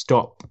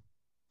stop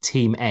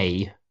Team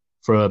A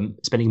from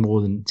spending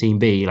more than Team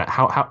B. Like,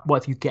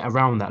 what if you get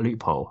around that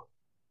loophole?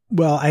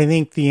 Well, I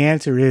think the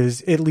answer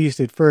is, at least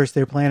at first,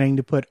 they're planning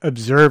to put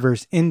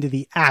observers into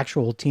the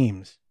actual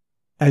teams.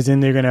 As in,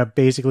 they're going to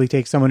basically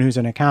take someone who's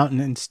an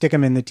accountant and stick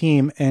them in the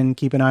team and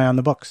keep an eye on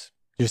the books.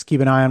 Just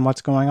keep an eye on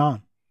what's going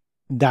on.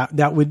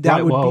 That would be...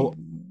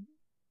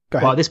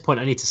 Well, at this point,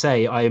 I need to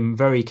say I am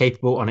very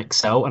capable on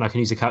Excel and I can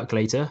use a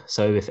calculator.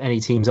 So if any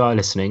teams are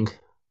listening,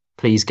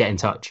 please get in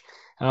touch.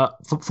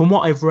 From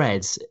what I've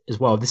read as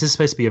well, this is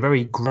supposed to be a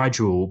very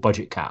gradual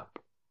budget cap.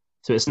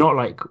 So it's not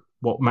like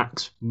what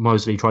Max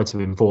Mosley tried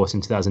to enforce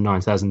in 2009,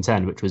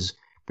 2010, which was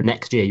for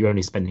next year, you're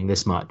only spending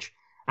this much.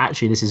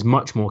 Actually, this is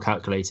much more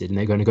calculated and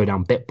they're going to go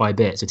down bit by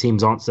bit. So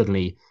teams aren't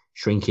suddenly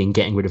shrinking,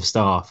 getting rid of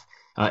staff.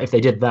 If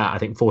they did that, I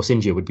think Force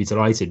India would be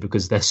delighted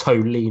because they're so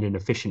lean and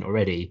efficient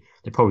already.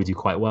 They'd probably do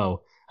quite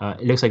well.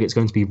 It looks like it's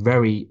going to be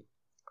very,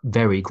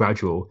 very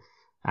gradual.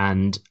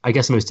 And I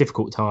guess the most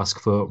difficult task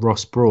for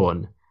Ross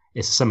Brawn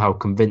is to somehow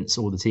convince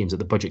all the teams that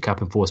the budget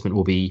cap enforcement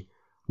will be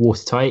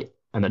watertight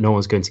and that no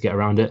one's going to get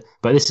around it.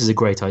 But this is a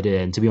great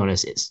idea. And to be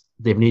honest,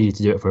 they've needed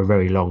to do it for a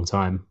very long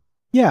time.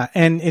 Yeah,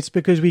 and it's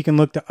because we can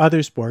look to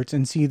other sports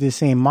and see the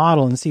same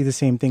model and see the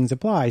same things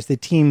applies. The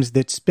teams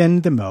that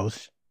spend the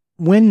most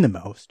win the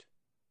most.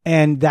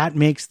 And that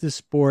makes the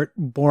sport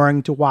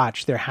boring to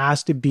watch. There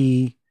has to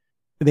be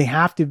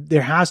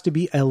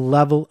a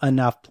level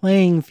enough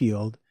playing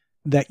field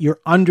that your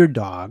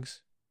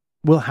underdogs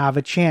will have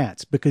a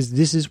chance, because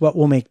this is what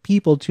will make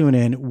people tune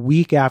in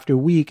week after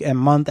week and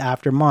month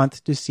after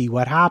month to see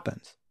what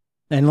happens.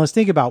 And let's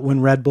think about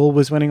when Red Bull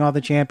was winning all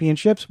the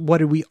championships. What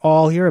did we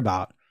all hear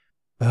about?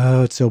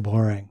 Oh, it's so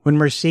boring. When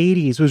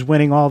Mercedes was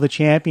winning all the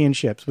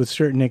championships, with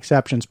certain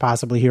exceptions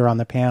possibly here on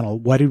the panel,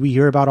 what did we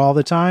hear about all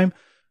the time?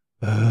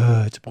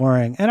 Oh, it's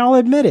boring. And I'll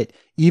admit it,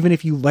 even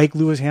if you like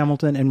Lewis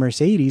Hamilton and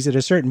Mercedes, at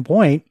a certain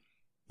point,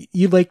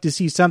 you'd like to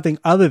see something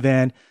other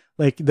than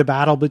like the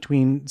battle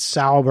between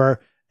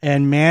Sauber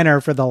and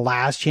Manor for the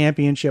last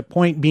championship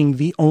point being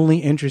the only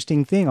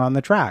interesting thing on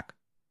the track.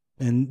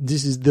 And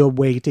this is the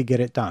way to get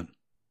it done.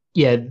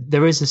 Yeah,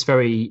 there is this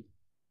very,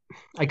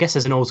 I guess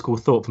there's an old school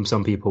thought from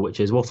some people, which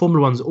is, well, Formula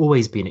One's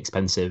always been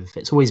expensive.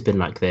 It's always been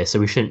like this, so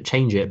we shouldn't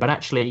change it. But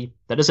actually,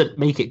 that doesn't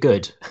make it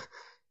good.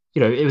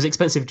 You know, it was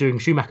expensive during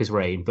Schumacher's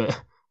reign, but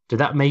did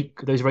that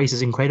make those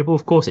races incredible?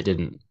 Of course it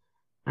didn't.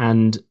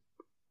 And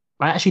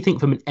I actually think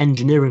from an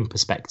engineering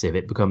perspective,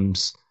 it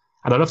becomes,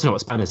 and I'd love to know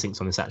what Spanners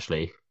thinks on this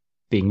actually,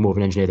 being more of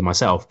an engineer than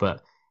myself,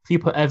 but if you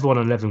put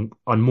everyone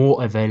on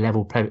more of a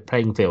level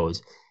playing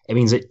field, it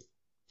means that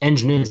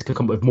engineers can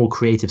come up with more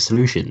creative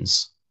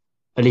solutions.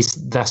 At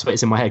least that's what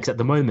it's in my head, because at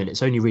the moment,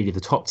 it's only really the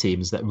top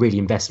teams that really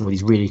invest in all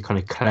these really kind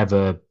of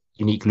clever,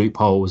 unique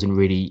loopholes and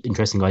really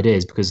interesting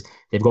ideas because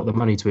they've got the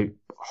money to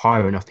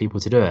hire enough people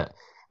to do it.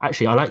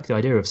 Actually, I like the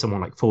idea of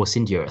someone like Force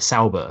India, a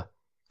Sauber,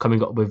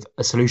 coming up with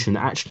a solution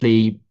that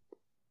actually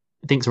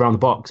thinks around the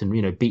box and,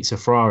 you know, beats a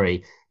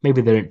Ferrari.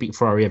 Maybe they don't beat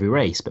Ferrari every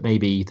race, but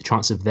maybe the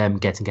chance of them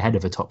getting ahead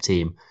of a top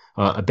team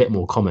are a bit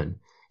more common.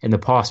 In the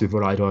past, we've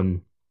relied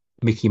on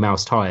Mickey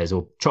Mouse tyres,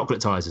 or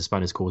chocolate tyres as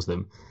Spanners calls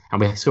them. And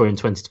we saw in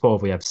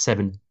 2012, we have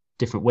 7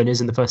 different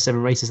winners in the first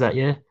 7 races that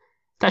year.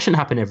 That shouldn't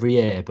happen every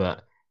year,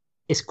 but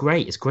it's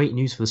great. It's great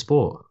news for the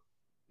sport.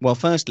 Well,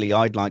 firstly,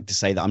 I'd like to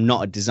say that I'm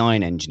not a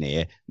design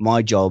engineer.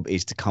 My job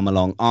is to come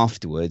along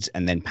afterwards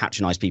and then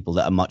patronize people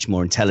that are much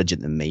more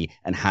intelligent than me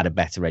and had a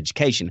better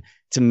education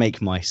to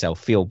make myself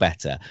feel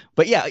better.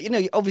 But yeah, you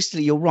know,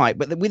 obviously you're right.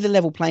 But with a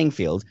level playing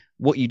field,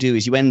 what you do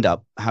is you end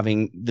up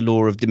having the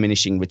law of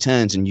diminishing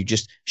returns, and you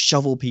just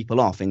shovel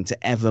people off into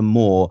ever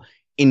more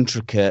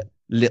intricate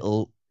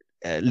little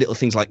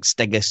things like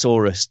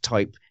Stegosaurus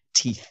type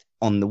teeth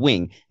on the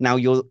wing. Now,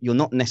 you're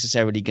not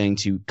necessarily going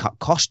to cut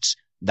costs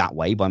that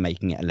way by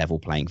making it a level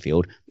playing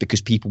field,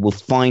 because people will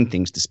find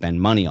things to spend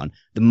money on.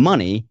 The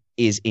money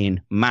is in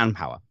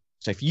manpower.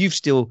 So if you've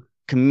still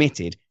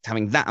committed to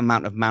having that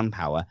amount of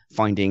manpower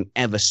finding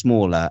ever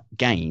smaller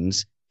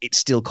gains, it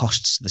still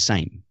costs the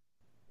same.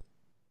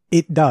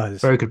 It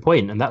does. Very good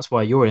point. And that's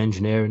why you're an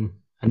engineer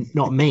and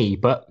not me.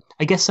 But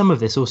I guess some of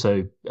this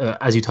also,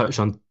 as you touched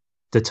on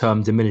the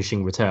term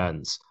diminishing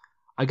returns,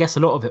 I guess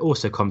a lot of it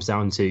also comes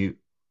down to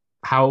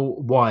how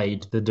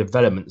wide the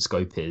development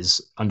scope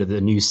is under the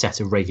new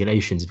set of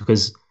regulations.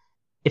 Because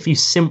if you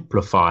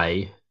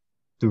simplify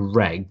the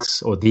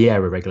regs or the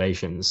area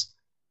regulations,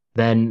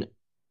 then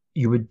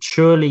you would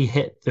surely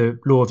hit the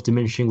law of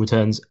diminishing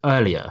returns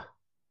earlier.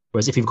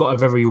 Whereas if you've got a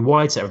very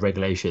wide set of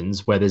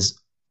regulations where there's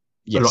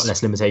a lot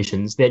less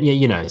limitations, then,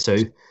 you know, so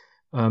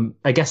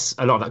I guess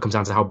a lot of that comes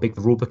down to how big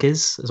the rule book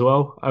is as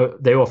well.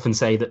 They often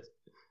say that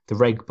the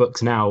reg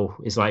books now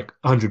is like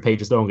 100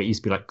 pages long. It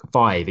used to be like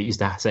 5. It used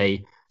to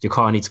say your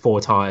car needs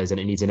 4 tires and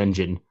it needs an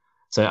engine.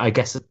 So I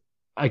guess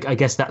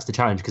that's the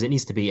challenge, because it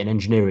needs to be an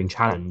engineering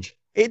challenge.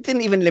 It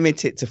didn't even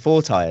limit it to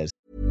 4 tires.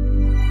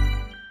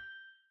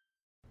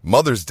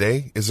 Mother's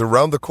Day is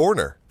around the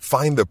corner.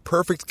 Find the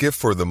perfect gift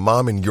for the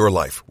mom in your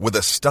life with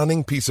a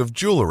stunning piece of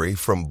jewelry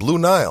from Blue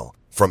Nile.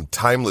 From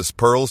timeless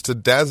pearls to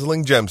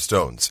dazzling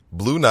gemstones,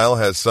 Blue Nile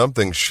has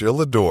something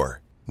she'll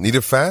adore. Need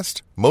it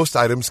fast? Most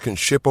items can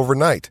ship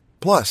overnight.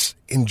 Plus,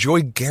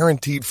 enjoy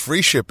guaranteed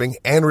free shipping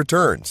and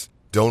returns.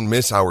 Don't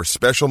miss our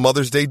special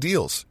Mother's Day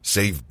deals.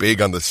 Save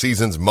big on the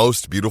season's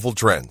most beautiful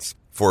trends.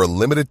 For a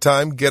limited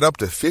time, get up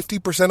to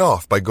 50%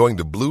 off by going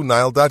to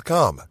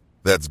BlueNile.com.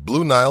 That's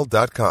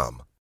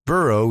BlueNile.com.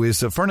 Burrow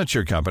is a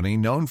furniture company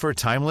known for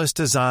timeless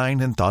design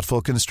and thoughtful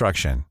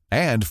construction,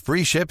 and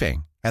free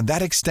shipping. And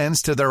that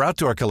extends to their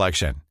outdoor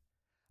collection.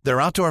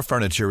 Their outdoor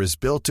furniture is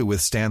built to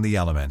withstand the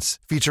elements,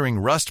 featuring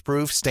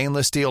rust-proof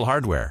stainless steel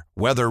hardware,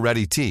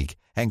 weather-ready teak,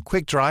 and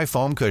quick-dry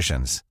foam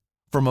cushions.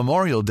 For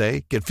Memorial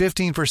Day, get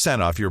 15%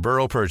 off your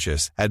Burrow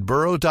purchase at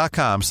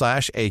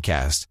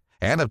burrow.com/ACAST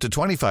and up to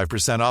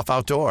 25% off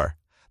outdoor.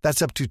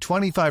 That's up to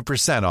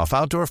 25% off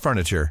outdoor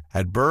furniture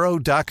at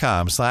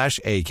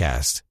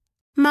burrow.com/ACAST.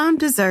 Mom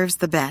deserves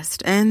the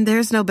best, and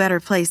there's no better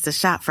place to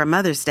shop for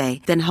Mother's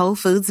Day than Whole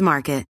Foods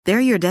Market. They're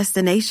your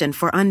destination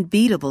for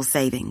unbeatable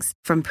savings,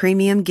 from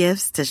premium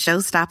gifts to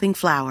show-stopping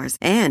flowers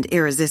and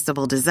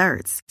irresistible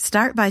desserts.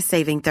 Start by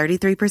saving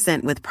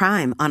 33% with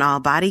Prime on all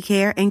body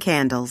care and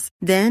candles.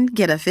 Then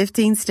get a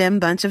 15-stem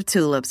bunch of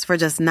tulips for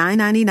just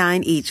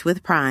 $9.99 each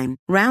with Prime.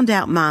 Round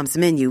out Mom's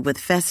menu with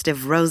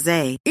festive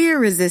rosé,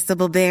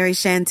 irresistible berry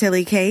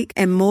chantilly cake,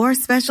 and more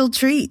special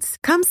treats.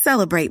 Come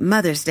celebrate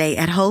Mother's Day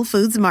at Whole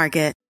Foods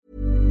Market.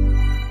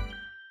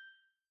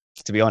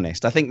 To be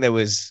honest, I think there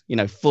was,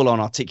 full-on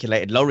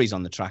articulated lorries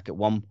on the track at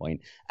one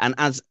point. And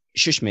as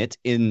Schuschmidt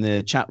in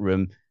the chat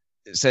room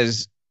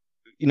says,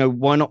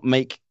 why not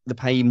make the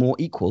pay more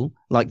equal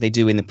like they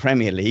do in the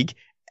Premier League?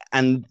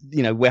 And,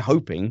 we're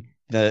hoping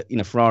that,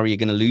 Ferrari are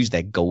going to lose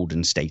their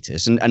golden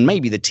status, and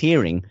maybe the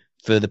tiering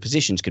for the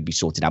positions could be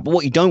sorted out. But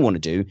what you don't want to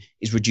do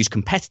is reduce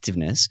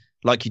competitiveness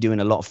like you do in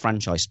a lot of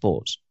franchise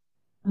sports.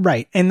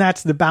 Right. And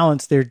that's the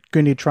balance they're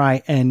going to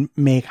try and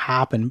make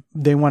happen.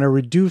 They want to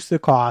reduce the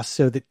cost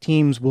so that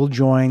teams will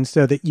join,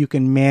 so that you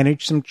can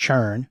manage some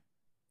churn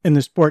and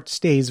the sport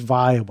stays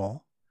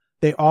viable.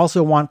 They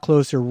also want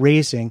closer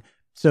racing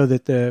so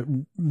that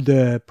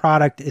the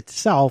product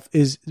itself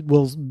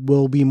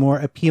will be more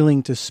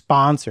appealing to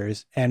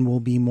sponsors and will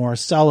be more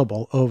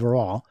sellable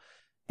overall.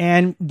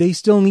 And they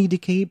still need to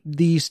keep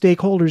the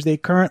stakeholders they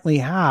currently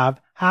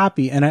have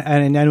happy. And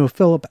I know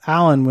Philip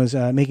Allen was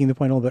making the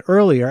point a little bit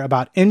earlier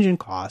about engine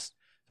costs,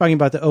 talking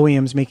about the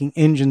OEMs making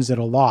engines at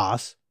a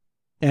loss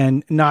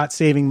and not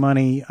saving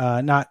money,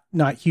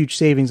 not huge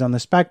savings on the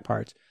spec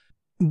parts.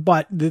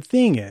 But the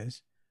thing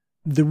is,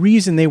 the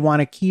reason they want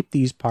to keep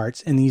these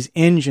parts and these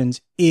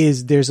engines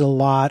is there's a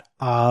lot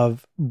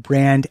of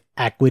brand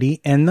equity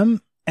in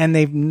them, and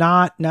they've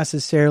not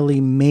necessarily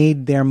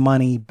made their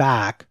money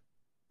back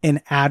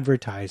in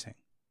advertising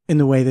in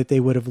the way that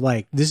they would have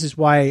liked. This is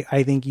why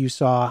I think you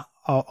saw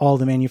all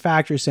the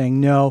manufacturers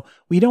saying, no,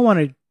 we don't want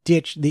to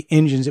ditch the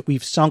engines that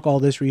we've sunk all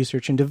this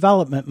research and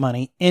development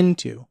money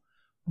into.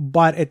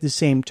 But at the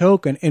same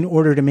token, in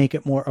order to make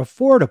it more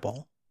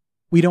affordable,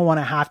 we don't want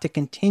to have to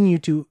continue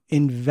to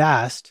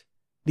invest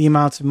the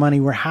amounts of money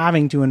we're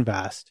having to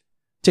invest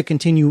to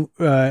continue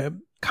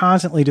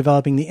constantly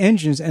developing the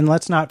engines. And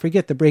let's not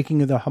forget the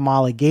breaking of the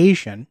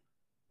homologation,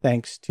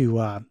 thanks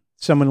to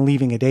someone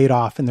leaving a date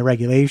off in the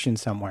regulation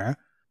somewhere,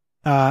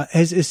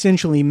 has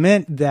essentially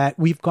meant that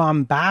we've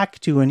gone back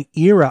to an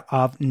era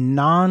of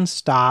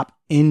nonstop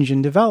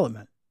engine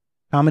development.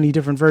 How many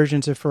different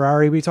versions of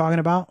Ferrari are we talking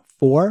about?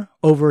 4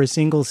 over a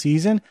single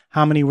season.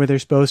 How many were there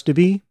supposed to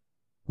be?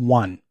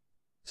 1.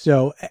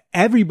 So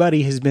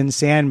everybody has been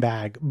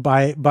sandbagged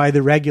by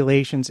the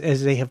regulations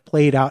as they have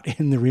played out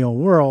in the real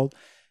world.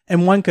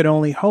 And one could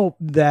only hope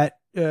that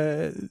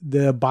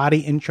the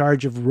body in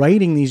charge of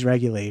writing these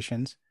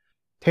regulations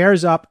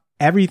tears up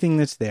everything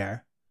that's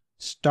there,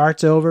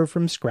 starts over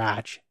from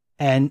scratch,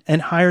 and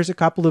hires a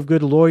couple of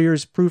good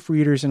lawyers,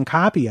 proofreaders, and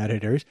copy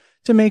editors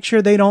to make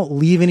sure they don't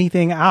leave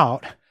anything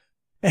out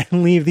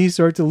and leave these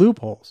sorts of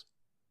loopholes.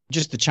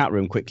 Just the chat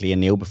room quickly,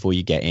 Anil, before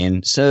you get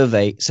in.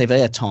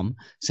 Surveyor Tom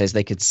says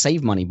they could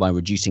save money by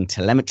reducing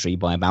telemetry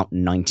by about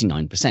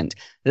 99%.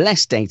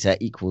 Less data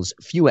equals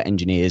fewer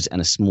engineers and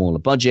a smaller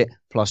budget,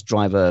 plus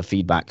driver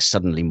feedback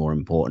suddenly more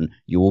important.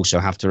 You also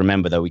have to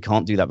remember, though, we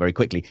can't do that very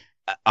quickly.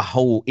 A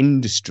whole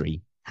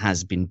industry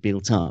has been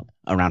built up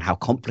around how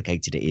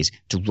complicated it is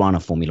to run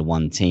a Formula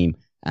One team.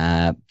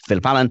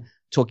 Philip Allen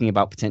talking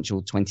about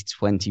potential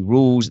 2020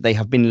 rules. They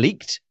have been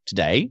leaked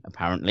today,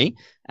 apparently,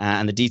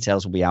 and the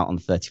details will be out on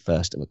the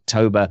 31st of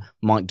October.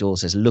 Mike Doyle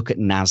says, look at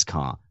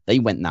NASCAR. They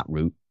went that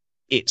route.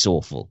 It's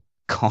awful.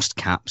 Cost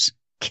caps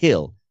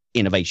kill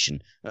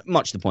innovation.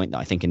 Much the point that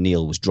I think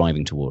Anil was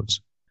driving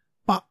towards.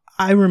 Well,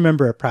 I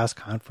remember a press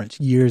conference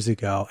years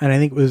ago, and I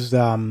think it was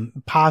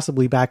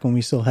possibly back when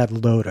we still had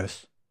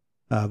Lotus,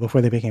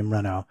 before they became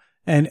Renault.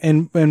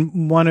 And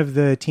one of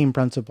the team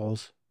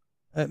principals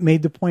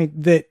made the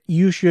point that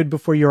you should,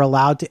 before you're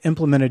allowed to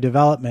implement a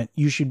development,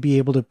 you should be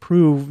able to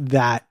prove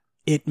that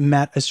it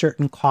met a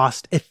certain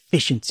cost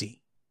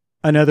efficiency.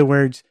 In other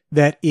words,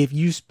 that if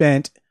you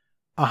spent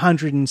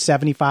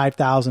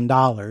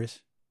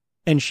 $175,000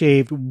 and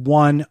shaved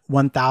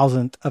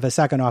 1/1000th of a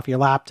second off your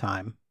lap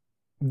time,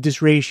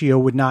 this ratio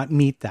would not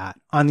meet that.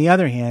 On the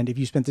other hand, if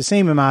you spent the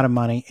same amount of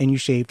money and you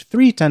shaved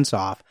 0.3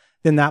 off,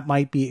 then that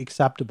might be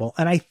acceptable.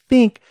 And I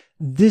think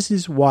this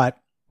is what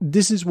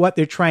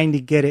they're trying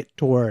to get it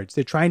towards.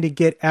 They're trying to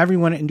get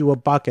everyone into a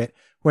bucket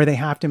where they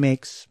have to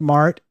make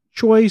smart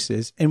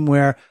choices and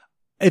where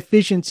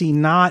efficiency,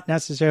 not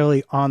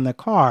necessarily on the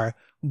car,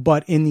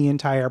 but in the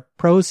entire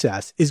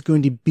process, is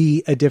going to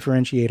be a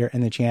differentiator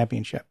in the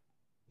championship.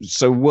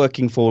 So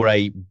working for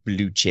a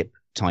blue chip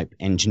type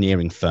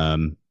engineering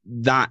firm,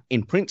 that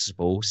in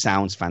principle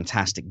sounds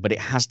fantastic, but it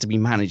has to be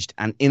managed.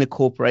 And in a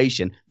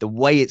corporation, the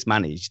way it's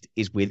managed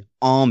is with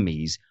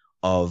armies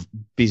of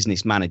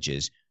business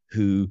managers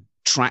who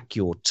track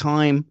your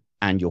time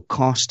and your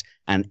cost,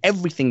 and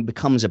everything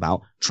becomes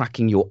about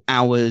tracking your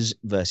hours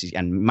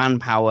and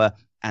manpower.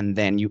 And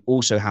then you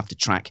also have to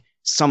track,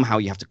 somehow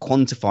you have to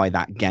quantify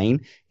that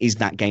gain. Is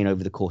that gain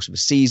over the course of a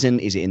season?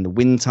 Is it in the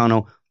wind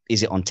tunnel?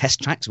 Is it on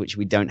test tracks, which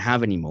we don't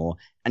have anymore?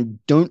 And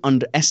don't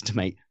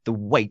underestimate the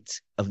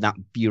weight of that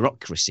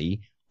bureaucracy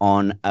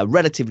on a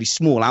relatively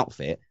small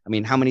outfit. I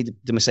mean, how many do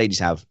Mercedes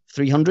have?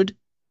 300?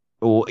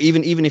 Or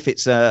even if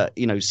it's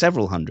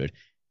several hundred.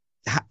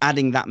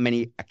 Adding that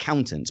many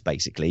accountants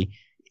basically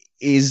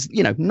is,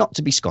 not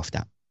to be scoffed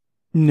at.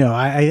 No,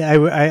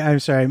 I'm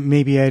sorry.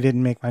 Maybe I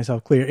didn't make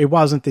myself clear. It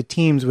wasn't the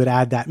teams would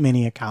add that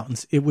many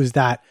accountants. It was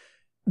that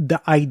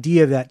the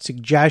idea, that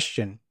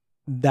suggestion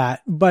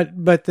that,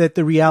 but that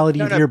the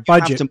reality of your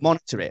budget. You have to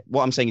monitor it.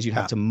 What I'm saying is you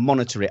have to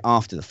monitor it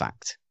after the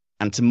fact,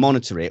 and to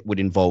monitor it would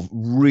involve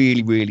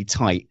really, really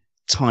tight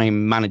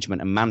time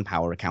management and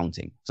manpower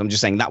accounting. So I'm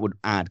just saying that would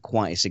add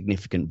quite a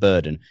significant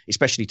burden,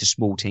 especially to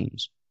small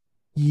teams.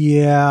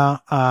 Yeah,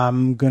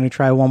 I'm going to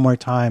try one more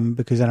time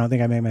because I don't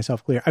think I made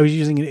myself clear. I was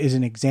using it as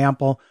an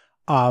example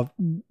of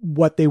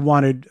what they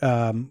wanted,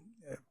 for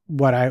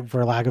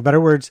lack of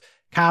better words,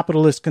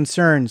 capitalist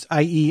concerns,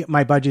 i.e.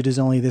 my budget is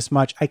only this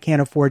much. I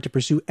can't afford to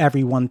pursue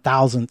every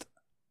 1000th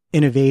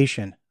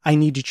innovation. I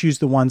need to choose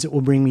the ones that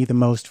will bring me the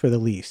most for the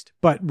least.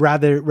 But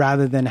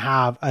rather than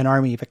have an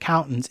army of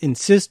accountants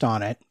insist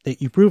on it,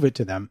 that you prove it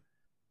to them,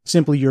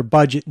 simply your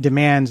budget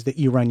demands that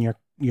you run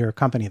your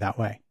company that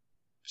way.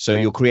 So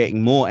you're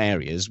creating more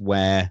areas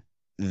where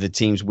the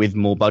teams with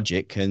more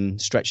budget can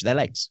stretch their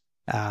legs.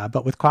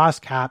 But with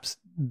cost caps,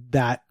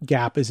 that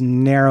gap is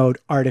narrowed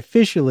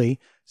artificially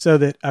so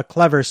that a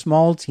clever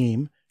small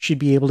team should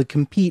be able to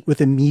compete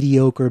with a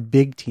mediocre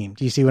big team.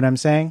 Do you see what I'm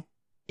saying?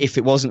 If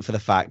it wasn't for the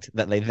fact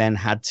that they then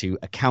had to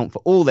account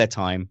for all their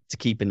time to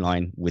keep in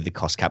line with the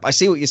cost cap. I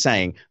see what you're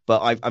saying,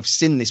 but I've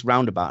seen this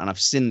roundabout and I've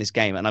seen this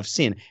game and I've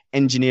seen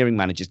engineering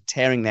managers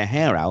tearing their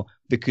hair out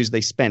because they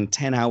spend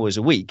 10 hours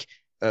a week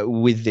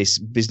with this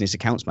business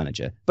accounts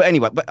manager. But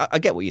anyway, I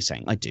get what you're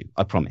saying. I do.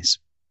 I promise,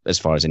 as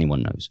far as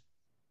anyone knows.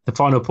 The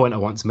final point I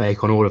want to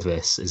make on all of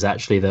this is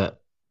actually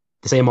that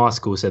the same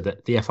article said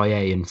that the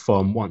FIA and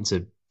FOM want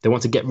to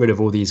get rid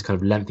of all these kind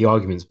of lengthy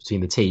arguments between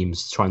the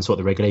teams to try and sort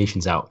the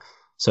regulations out.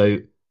 So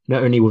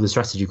not only will the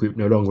strategy group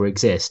no longer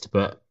exist,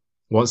 but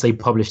once they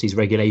publish these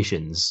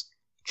regulations,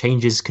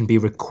 changes can be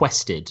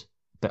requested,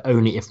 but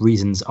only if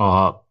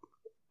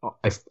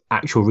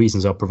actual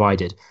reasons are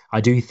provided.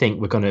 I do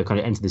think we're going to kind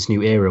of enter this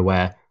new era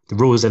where the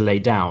rules are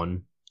laid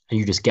down and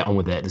you just get on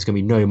with it. There's going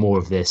to be no more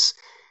of this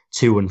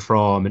to and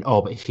from and,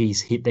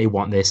 but they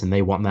want this and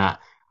they want that.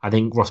 I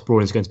think Ross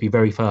Brawn is going to be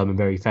very firm and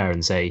very fair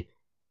and say,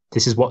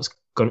 this is what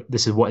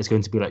it's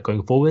going to be like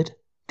going forward.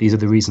 These are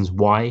the reasons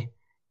why.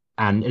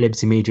 And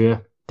Liberty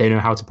Media, they know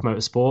how to promote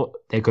a sport.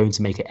 They're going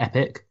to make it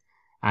epic.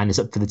 And it's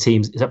up to the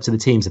teams. It's up to the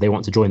teams if they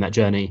want to join that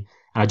journey.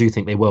 And I do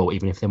think they will,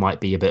 even if there might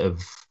be a bit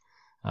of,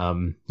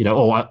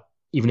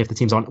 even if the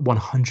teams aren't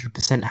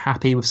 100%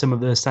 happy with some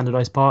of the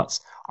standardized parts,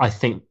 I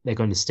think they're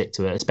going to stick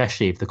to it,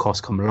 especially if the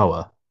costs come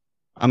lower.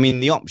 I mean,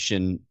 the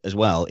option as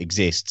well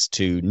exists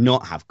to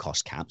not have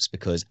cost caps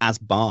because, as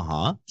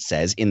Baha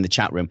says in the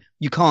chat room,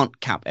 you can't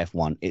cap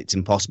F1. It's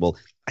impossible.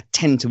 I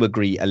tend to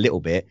agree a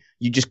little bit.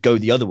 You just go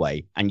the other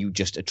way and you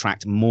just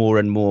attract more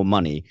and more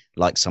money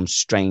like some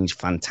strange,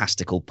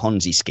 fantastical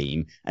Ponzi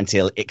scheme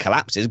until it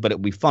collapses, but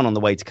it'll be fun on the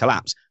way to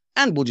collapse.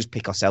 And we'll just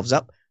pick ourselves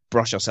up,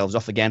 brush ourselves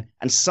off again,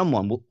 and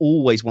someone will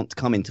always want to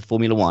come into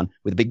Formula One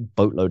with a big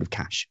boatload of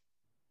cash.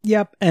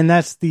 Yep, and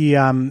that's the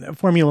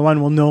Formula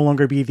One will no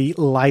longer be the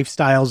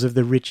lifestyles of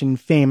the rich and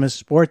famous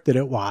sport that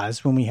it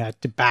was when we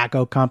had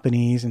tobacco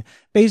companies and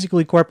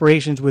basically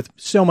corporations with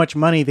so much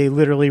money they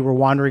literally were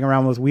wandering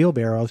around with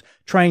wheelbarrows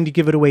trying to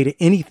give it away to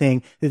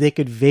anything that they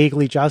could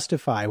vaguely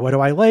justify. What do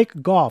I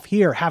like? Golf.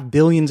 Here, have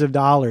billions of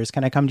dollars.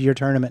 Can I come to your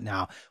tournament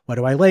now? What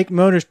do I like?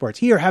 Motorsports.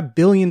 Here, have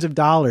billions of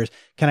dollars.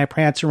 Can I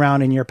prance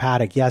around in your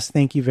paddock? Yes,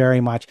 thank you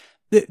very much.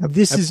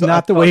 This is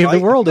not the way of the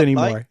world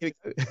anymore.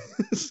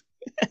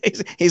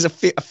 Here's a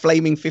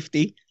flaming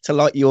 50 to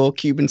light your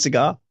Cuban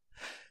cigar.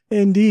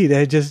 Indeed.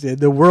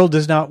 The world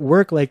does not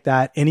work like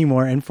that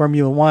anymore. And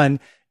Formula One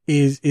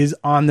is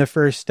on the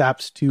first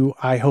steps to,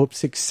 I hope,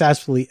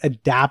 successfully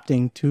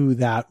adapting to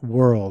that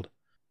world.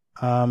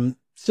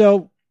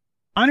 So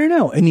I don't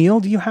know.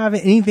 Anil, do you have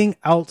anything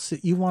else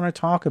that you want to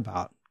talk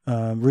about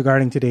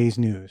regarding today's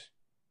news?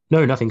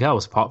 No, nothing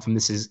else apart from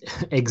this is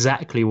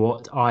exactly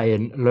what I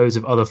and loads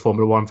of other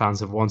Formula One fans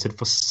have wanted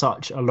for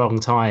such a long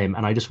time.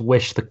 And I just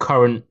wish the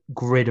current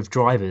grid of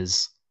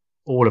drivers,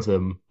 all of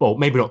them, well,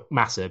 maybe not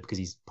Massa because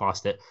he's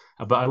past it,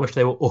 but I wish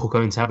they were all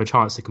going to have a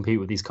chance to compete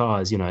with these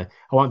cars. You know,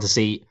 I want to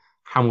see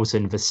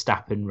Hamilton,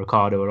 Verstappen,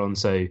 Ricciardo,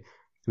 Alonso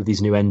with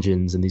these new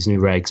engines and these new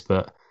regs,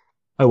 but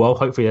oh well,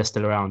 hopefully they're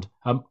still around.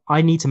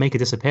 I need to make a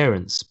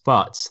disappearance,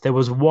 but there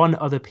was one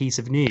other piece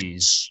of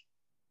news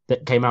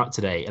that came out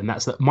today, and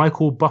that's that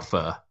Michael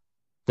Buffer,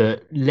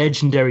 the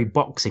legendary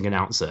boxing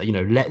announcer,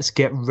 Let's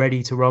Get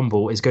Ready to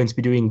Rumble, is going to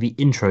be doing the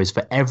intros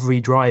for every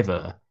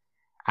driver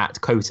at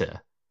COTA.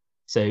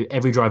 So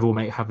every driver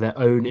will have their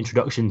own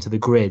introduction to the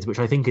grid, which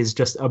I think is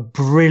just a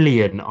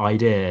brilliant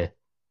idea.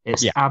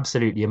 It's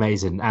absolutely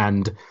amazing.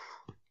 And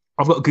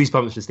I've got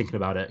goosebumps just thinking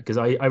about it because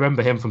I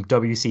remember him from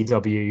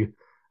WCW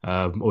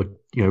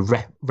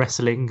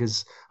wrestling,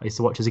 as I used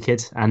to watch as a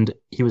kid, and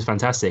he was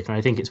fantastic. And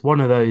I think it's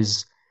one of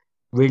those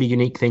really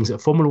unique things that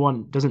Formula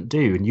One doesn't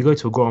do. And you go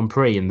to a Grand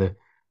Prix and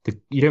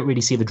you don't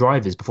really see the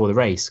drivers before the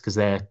race because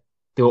they're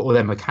all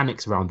their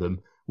mechanics around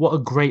them. What a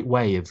great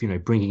way of,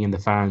 bringing in the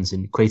fans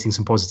and creating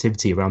some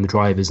positivity around the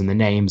drivers and the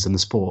names and the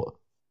sport.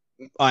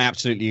 I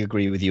absolutely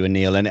agree with you,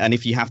 Anil. And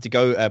if you have to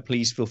go,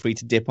 please feel free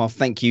to dip off.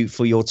 Thank you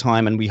for your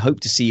time. And we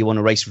hope to see you on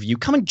a race review.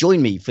 Come and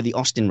join me for the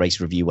Austin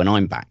race review when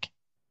I'm back.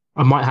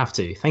 I might have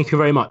to. Thank you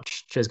very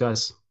much. Cheers,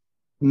 guys.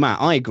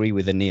 Matt, I agree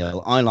with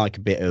Anil. I like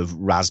a bit of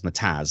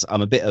razzmatazz.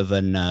 I'm a bit of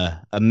an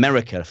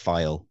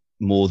America-phile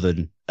more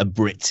than a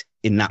Brit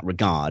in that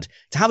regard.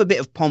 To have a bit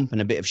of pomp and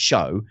a bit of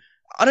show,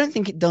 I don't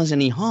think it does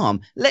any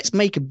harm. Let's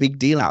make a big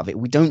deal out of it.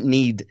 We don't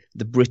need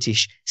the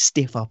British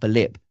stiff upper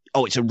lip.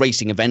 Oh, it's a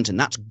racing event and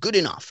that's good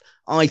enough.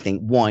 I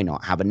think why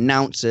not have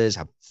announcers,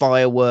 have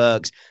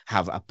fireworks,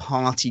 have a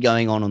party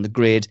going on the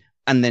grid,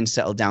 and then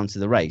settle down to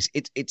the race.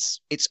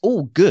 It's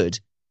all good.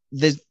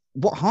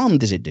 What harm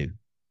does it do?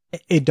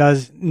 It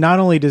does. Not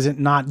only does it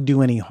not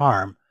do any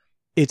harm,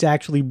 it's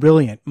actually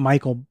brilliant.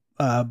 Michael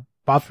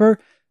Buffer,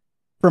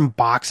 from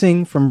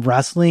boxing, from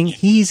wrestling,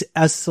 he's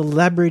a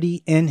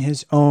celebrity in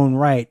his own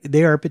right.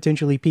 There are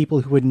potentially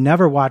people who would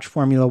never watch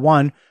Formula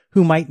One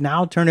who might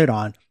now turn it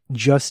on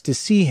just to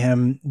see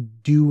him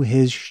do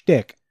his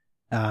shtick.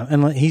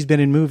 And he's been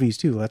in movies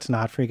too, let's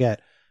not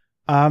forget.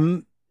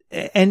 And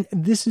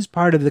this is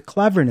part of the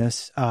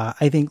cleverness.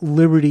 I think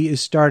Liberty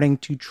is starting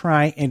to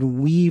try and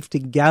weave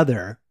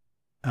together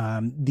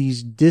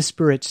these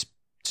disparate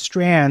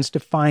strands to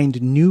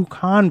find new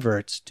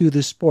converts to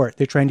the sport.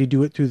 They're trying to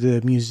do it through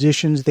the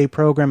musicians they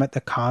program at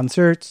the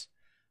concerts,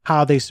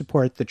 how they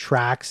support the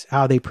tracks,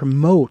 how they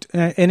promote.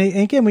 And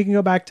again, we can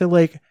go back to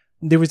like,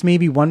 there was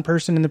maybe one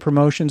person in the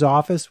promotions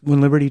office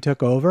when Liberty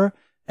took over,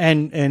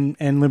 and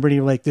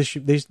Liberty like they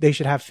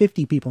should have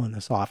 50 people in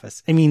this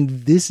office. I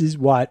mean, this is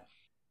what,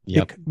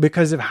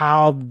 because of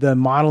how the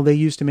model they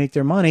use to make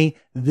their money,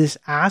 this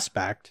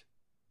aspect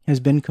has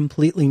been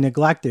completely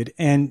neglected.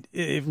 And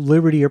if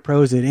Liberty are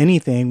pros at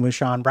anything with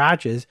Sean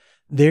Bratches,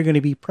 they're going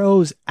to be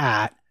pros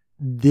at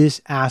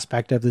this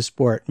aspect of the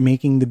sport,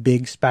 making the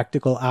big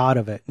spectacle out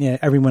of it. Yeah,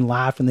 everyone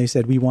laughed when they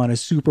said we want a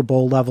Super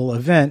Bowl level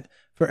event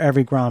for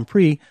every Grand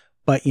Prix.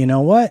 But you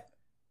know what?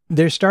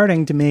 They're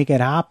starting to make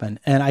it happen.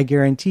 And I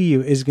guarantee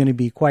you is going to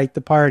be quite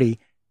the party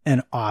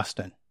in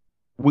Austin.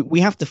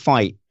 We have to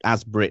fight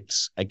as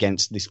Brits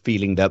against this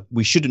feeling that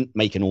we shouldn't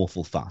make an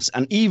awful fuss.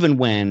 And even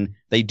when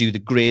they do the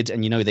grid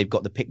and, you know, they've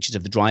got the pictures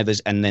of the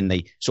drivers and then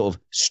they sort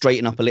of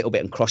straighten up a little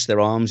bit and cross their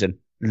arms and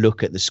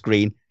look at the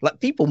screen, like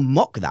people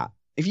mock that.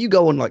 If you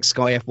go on like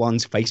Sky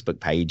F1's Facebook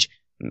page,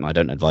 I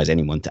don't advise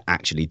anyone to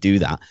actually do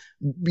that,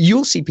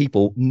 you'll see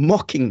people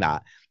mocking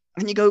that.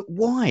 And you go,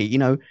 why? You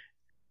know,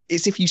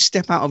 it's if you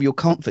step out of your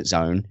comfort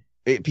zone,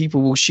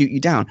 people will shoot you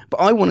down.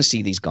 But I want to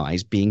see these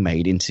guys being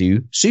made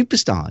into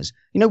superstars.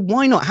 You know,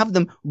 why not have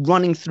them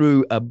running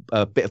through a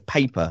bit of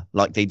paper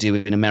like they do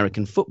in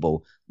American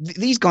football?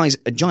 These guys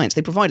are giants.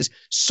 They provide us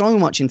so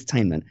much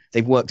entertainment.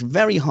 They've worked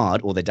very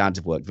hard, or their dads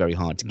have worked very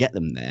hard to get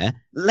them there.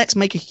 Let's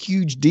make a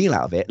huge deal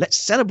out of it.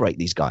 Let's celebrate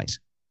these guys.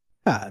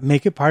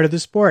 Make it part of the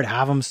sport.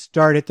 Have them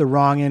start at the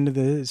wrong end of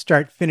the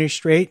start, finish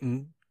straight,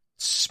 and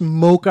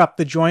smoke up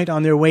the joint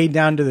on their way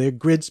down to the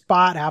grid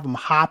spot. Have them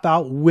hop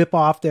out, whip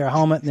off their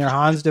helmet and their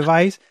Hans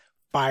device.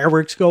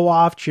 Fireworks go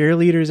off,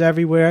 cheerleaders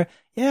everywhere.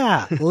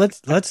 Yeah,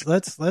 let's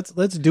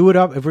do it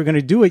up. If we're going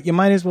to do it, you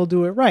might as well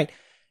do it right.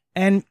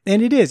 And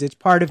it is. It's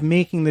part of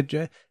making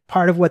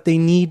part of what they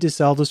need to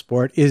sell the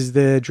sport is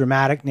the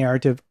dramatic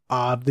narrative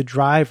of the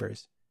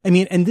drivers. I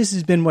mean, and this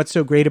has been what's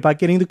so great about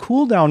getting the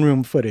cool down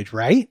room footage,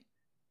 right?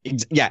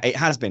 Yeah, it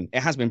has been. It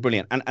has been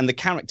brilliant. And the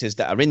characters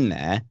that are in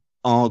there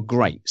are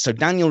great. So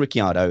Daniel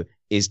Ricciardo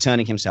is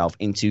turning himself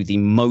into the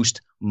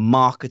most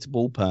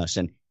marketable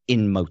person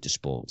in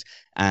motorsport.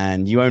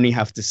 And you only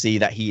have to see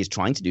that he is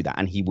trying to do that,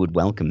 and he would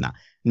welcome that.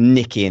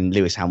 Nicking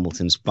Lewis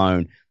Hamilton's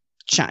phone,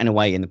 chatting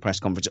away in the press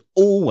conference,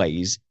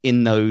 always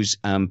in those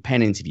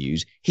pen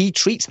interviews, he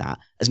treats that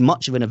as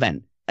much of an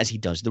event as he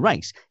does the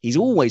race. He's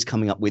always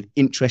coming up with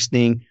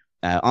interesting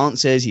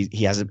answers.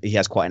 He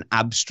has quite an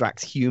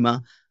abstract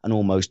humor, and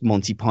almost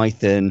Monty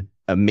Python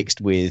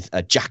mixed with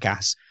a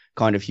Jackass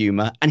kind of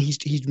humor, and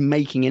he's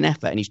making an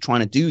effort and he's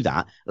trying to do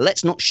that.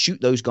 Let's not shoot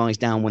those guys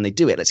down when they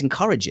do it. Let's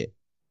encourage it.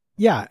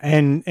 Yeah,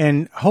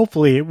 and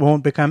hopefully it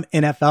won't become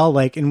NFL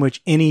like, in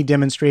which any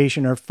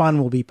demonstration or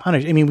fun will be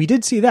punished. I mean, we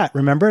did see that.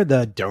 Remember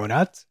the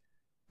donuts?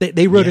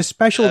 They wrote a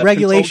special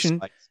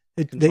regulation.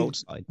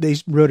 They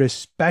wrote a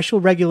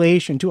special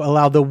regulation to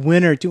allow the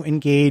winner to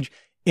engage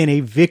in a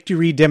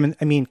victory demo.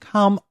 I mean,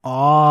 come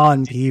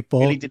on,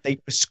 people. Really, did they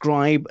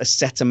prescribe a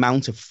set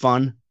amount of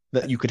fun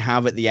that you could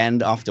have at the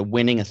end after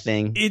winning a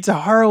thing? It's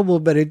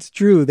horrible, but it's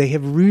true. They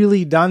have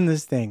really done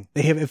this thing.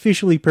 They have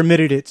officially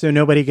permitted it so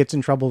nobody gets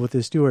in trouble with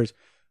the stewards.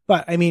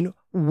 But I mean,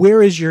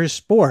 where is your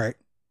sport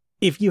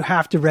if you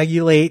have to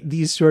regulate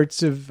these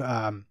sorts of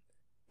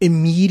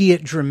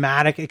immediate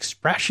dramatic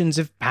expressions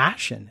of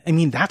passion? I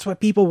mean, that's what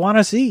people want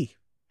to see.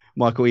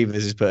 Michael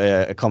Evers has put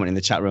a comment in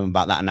the chat room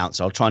about that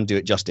announcer. I'll try and do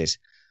it justice.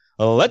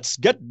 Let's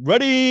get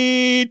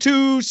ready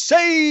to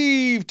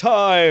save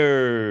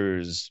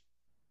tires.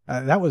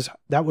 That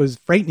was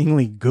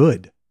frighteningly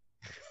good.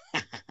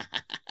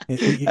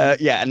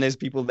 Yeah, and there's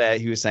people there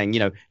who are saying, you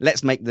know,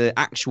 let's make the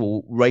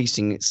actual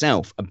racing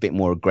itself a bit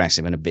more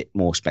aggressive and a bit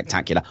more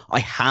spectacular. I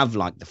have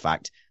liked the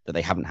fact that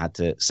they haven't had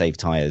to save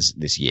tires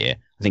this year.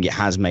 I think it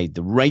has made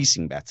the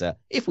racing better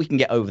if we can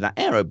get over that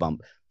aero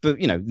bump. But,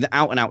 you know, the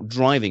out-and-out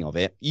driving of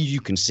it,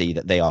 you can see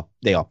that they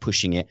are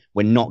pushing it.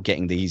 We're not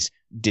getting these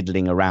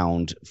diddling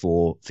around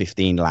for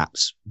 15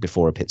 laps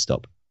before a pit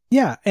stop.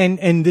 Yeah,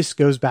 and this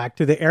goes back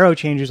to the aero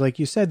changes, like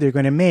you said, they're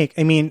going to make.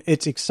 I mean,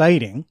 it's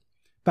exciting,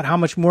 but how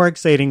much more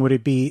exciting would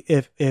it be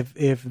if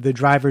the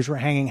drivers were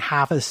hanging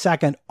half a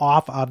second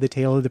off of the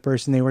tail of the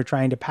person they were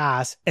trying to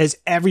pass, as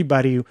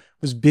everybody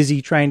was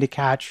busy trying to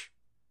catch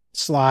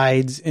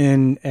slides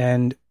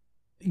and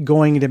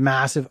going into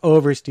massive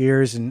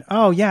oversteers and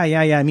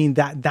I mean,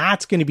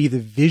 that's going to be the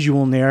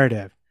visual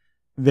narrative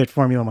that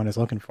Formula One is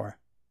looking for.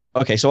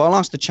 Okay, so I'll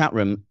ask the chat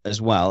room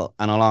as well,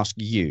 and I'll ask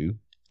you.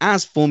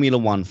 as Formula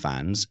One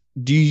fans,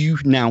 do you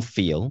now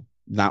feel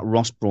that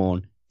Ross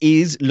Brawn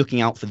is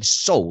looking out for the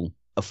soul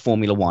of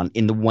Formula One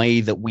in the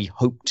way that we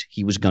hoped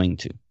he was going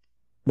to?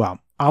 Well,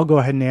 I'll go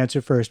ahead and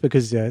answer first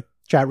because the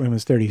chat room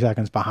is 30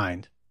 seconds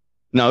behind.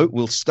 No,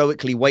 we'll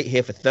stoically wait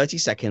here for 30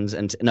 seconds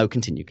and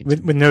continue.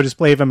 With no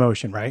display of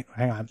emotion, right?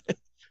 Hang on.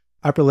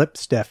 Upper lip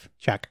stiff.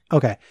 Check.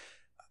 Okay.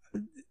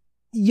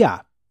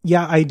 Yeah,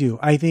 I do.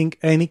 I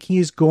think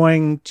he's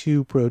going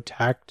to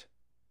protect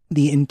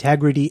the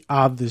integrity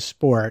of the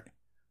sport,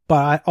 but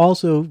I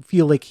also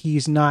feel like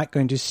he's not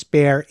going to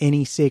spare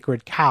any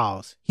sacred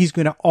cows. He's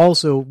going to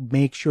also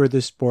make sure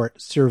the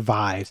sport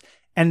survives,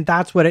 and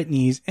that's what it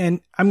needs.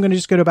 And I'm going to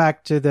just go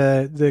back to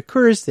the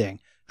KERS thing,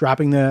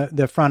 dropping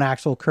the front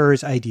axle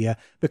KERS idea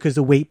because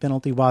the weight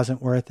penalty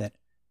wasn't worth it.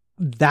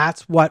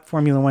 That's what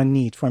Formula One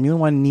needs. Formula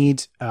One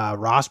needs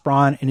Ross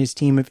Brawn and his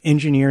team of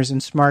engineers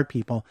and smart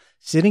people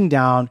sitting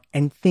down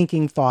and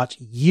thinking thoughts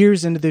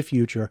years into the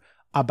future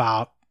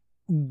about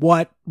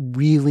what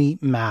really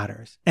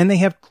matters. And they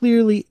have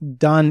clearly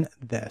done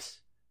this.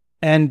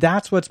 And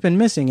that's what's been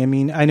missing. I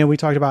mean, I know we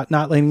talked about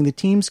not letting the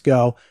teams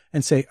go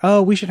and say,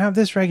 oh, we should have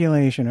this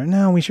regulation, or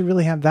no, we should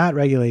really have that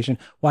regulation.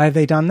 Why have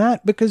they done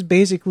that? Because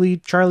basically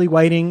Charlie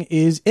Whiting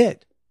is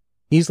it.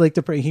 He's like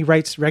he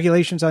writes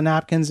regulations on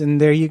napkins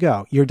and there you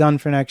go. You're done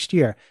for next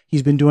year.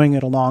 He's been doing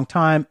it a long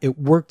time. It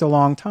worked a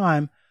long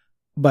time,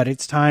 but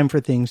it's time for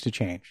things to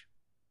change.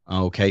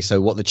 Okay,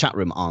 so what the chat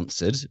room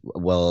answered,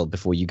 well,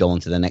 before you go on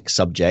to the next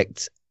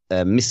subject,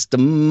 Mr.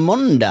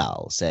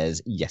 Mondal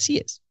says, yes, he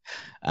is.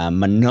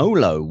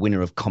 Manolo,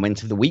 winner of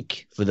Comment of the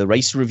Week for the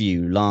race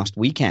review last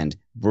weekend.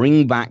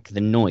 Bring back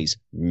the noise.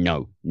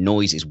 No,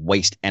 noise is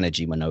waste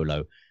energy,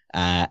 Manolo.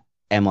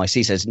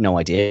 MIC says, no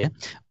idea.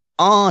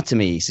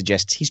 Artemy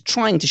suggests he's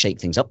trying to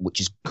shake things up, which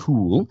is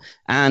cool.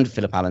 And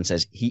Philip Allen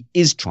says he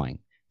is trying,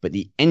 but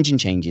the engine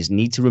changes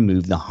need to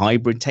remove the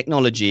hybrid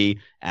technology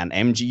and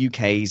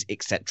MGUKs,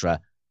 etc.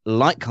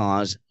 Light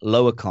cars,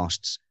 lower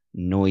costs,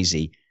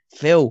 noisy.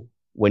 Phil,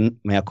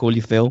 may I call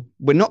you Phil?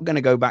 We're not going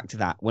to go back to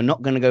that. We're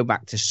not going to go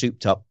back to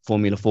souped up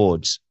Formula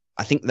Fords.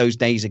 I think those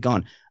days are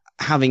gone.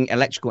 Having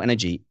electrical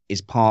energy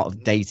is part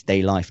of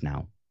day-to-day life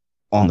now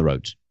on the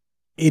roads.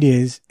 It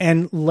is.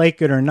 And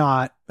like it or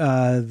not,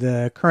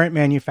 the current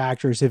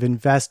manufacturers have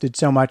invested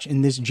so much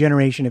in this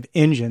generation of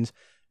engines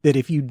that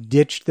if you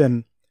ditched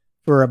them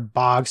for a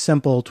bog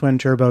simple twin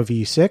turbo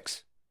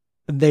V6,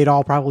 they'd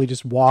all probably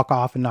just walk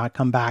off and not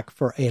come back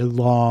for a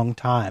long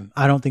time.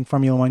 I don't think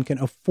Formula One can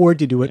afford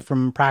to do it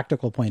from a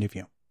practical point of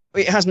view.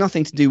 It has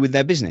nothing to do with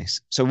their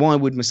business. So why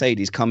would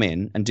Mercedes come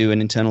in and do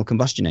an internal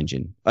combustion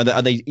engine?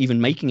 Are they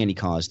even making any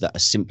cars that are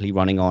simply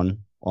running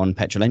on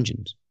petrol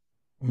engines?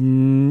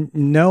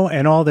 No,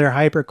 and all their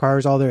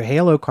hypercars, all their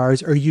Halo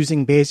cars are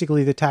using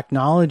basically the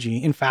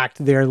technology. In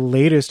fact, their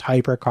latest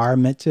hypercar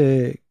meant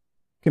to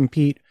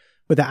compete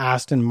with the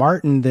Aston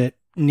Martin that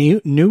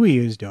Newey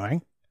is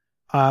doing,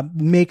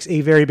 makes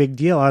a very big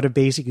deal out of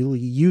basically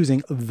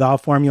using the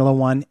Formula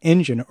One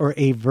engine or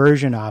a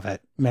version of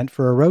it meant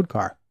for a road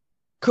car.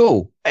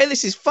 Cool. Hey,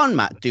 this is fun,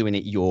 Matt, doing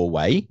it your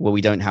way, where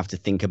we don't have to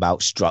think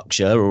about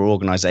structure or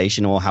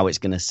organization or how it's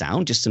going to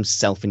sound, just some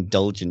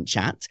self-indulgent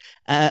chat.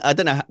 I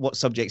don't know what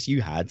subjects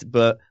you had,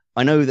 but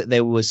I know that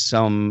there was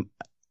some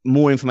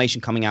more information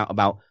coming out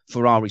about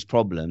Ferrari's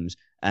problems,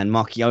 and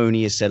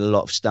Marchione has said a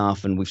lot of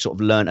stuff, and we've sort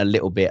of learned a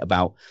little bit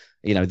about,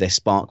 their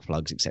spark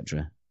plugs,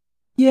 etc.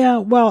 Yeah,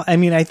 well, I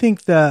mean, I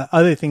think the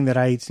other thing that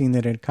I had seen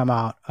that had come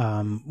out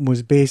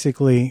was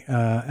basically,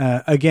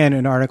 again,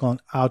 an article in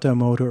Auto,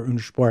 Motor und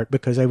Sport,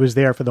 because I was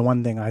there for the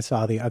one thing, I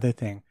saw the other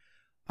thing.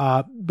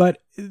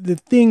 But the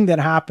thing that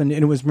happened,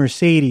 and it was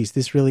Mercedes,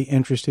 this really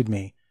interested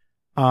me.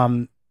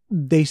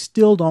 They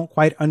still don't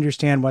quite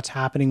understand what's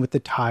happening with the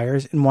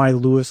tires and why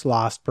Lewis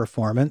lost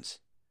performance.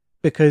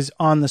 Because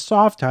on the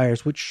soft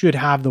tires, which should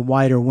have the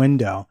wider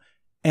window,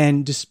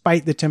 and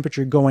despite the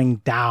temperature going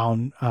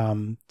down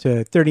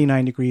to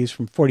 39 degrees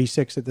from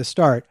 46 at the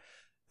start,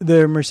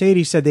 the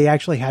Mercedes said they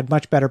actually had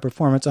much better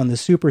performance on the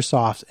super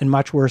softs and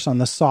much worse on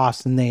the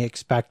softs than they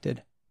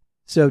expected.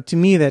 So to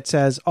me, that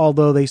says,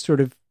 although they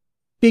sort of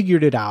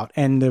figured it out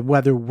and the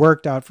weather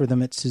worked out for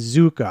them at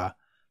Suzuka,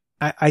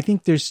 I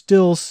think there's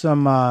still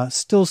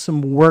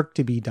some work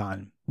to be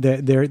done.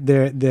 That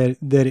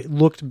it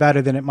looked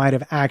better than it might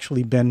have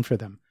actually been for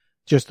them.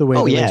 Just the way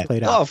the race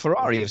played out. Oh,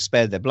 Ferrari have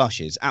spared their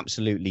blushes,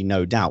 absolutely,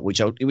 no doubt. Which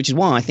is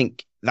why I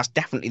think that's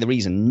definitely the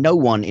reason no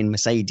one in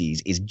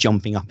Mercedes is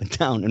jumping up and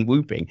down and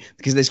whooping,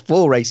 because there's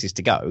 4 races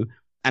to go,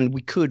 and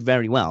we could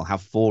very well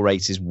have 4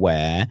 races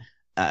where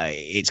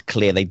it's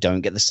clear they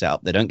don't get the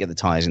setup, they don't get the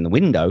tires in the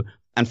window,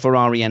 and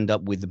Ferrari end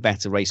up with the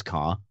better race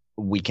car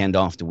weekend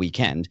after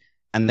weekend,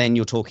 and then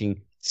you're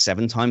talking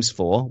 7 times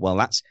 4. Well,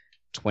 that's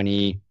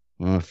 14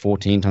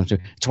 times 2,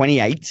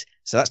 28.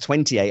 So that's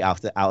 28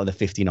 out of the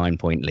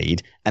 59-point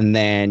lead. And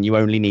then you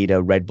only need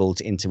a Red Bull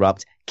to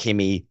interrupt,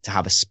 Kimi to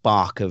have a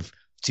spark of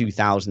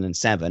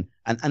 2007.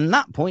 And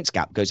that points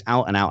gap goes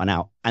out and out and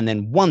out. And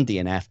then one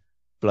DNF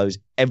blows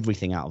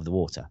everything out of the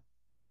water.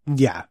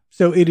 Yeah.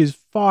 So it is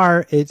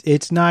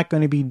it's not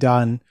going to be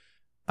done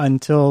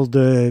until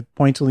the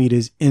points lead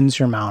is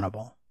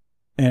insurmountable.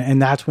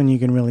 And that's when you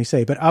can really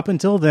say. But up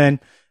until then,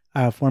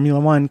 Formula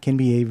One can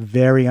be a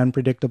very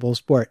unpredictable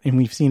sport, and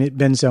we've seen it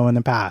been so in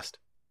the past.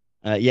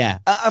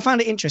 I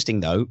found it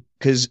interesting, though,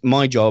 because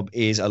my job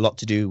is a lot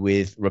to do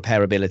with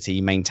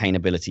repairability,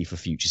 maintainability for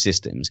future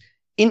systems.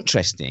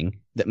 Interesting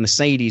that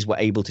Mercedes were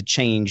able to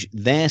change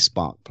their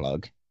spark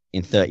plug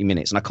in 30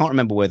 minutes. And I can't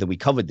remember whether we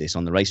covered this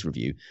on the race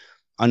review.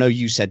 I know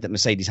you said that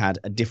Mercedes had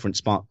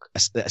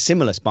a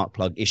similar spark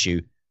plug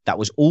issue that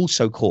was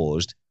also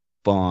caused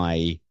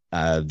by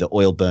the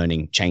oil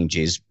burning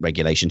changes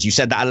regulations. You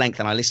said that at length,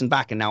 and I listened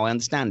back, and now I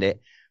understand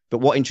it. But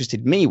what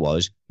interested me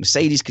was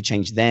Mercedes could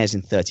change theirs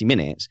in 30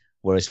 minutes,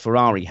 whereas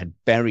Ferrari had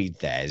buried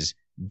theirs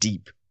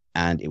deep,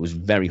 and it was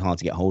very hard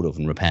to get hold of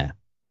and repair.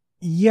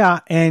 Yeah,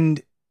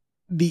 and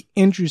the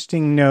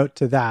interesting note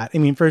to that, I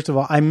mean, first of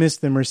all, I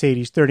missed the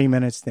Mercedes 30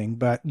 minutes thing,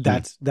 but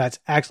that's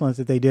excellent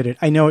that they did it.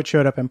 I know it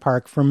showed up in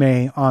Parc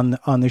Fermé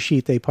on the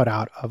sheet they put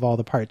out of all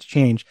the parts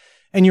changed,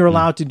 and you're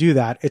allowed to do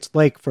that. It's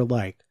like for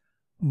like.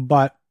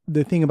 But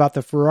the thing about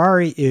the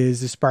Ferrari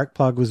is the spark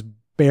plug was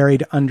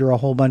buried under a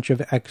whole bunch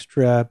of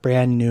extra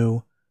brand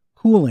new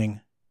cooling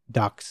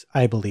ducts,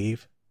 I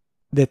believe,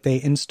 that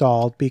they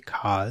installed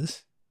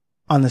because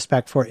on the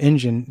Spec 4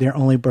 engine, they're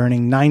only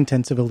burning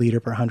 0.9 of a liter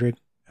per 100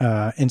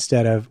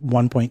 instead of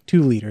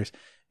 1.2 liters.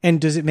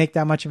 And does it make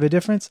that much of a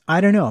difference?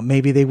 I don't know.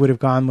 Maybe they would have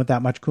gone with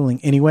that much cooling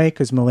anyway,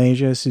 because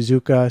Malaysia,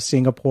 Suzuka,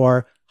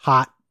 Singapore,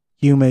 hot,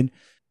 humid.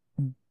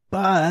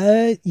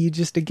 But you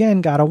just,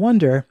 again, got to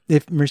wonder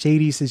if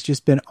Mercedes has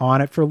just been on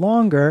it for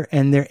longer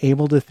and they're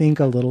able to think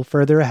a little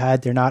further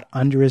ahead. They're not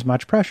under as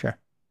much pressure.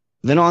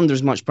 They're not under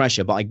as much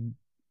pressure, but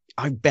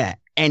I bet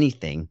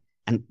anything,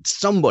 and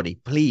somebody,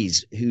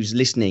 please, who's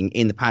listening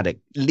in the paddock,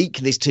 leak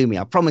this to me.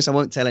 I promise I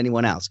won't tell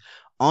anyone else.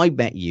 I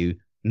bet you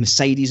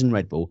Mercedes and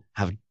Red Bull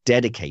have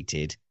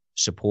dedicated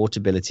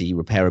supportability,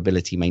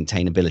 repairability,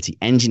 maintainability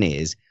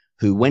engineers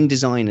who, when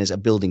designers are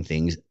building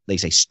things, they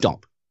say,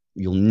 stop,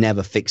 you'll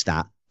never fix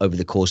that over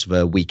the course of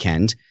a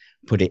weekend.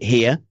 Put it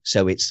here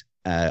so it's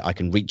I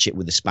can reach it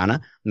with a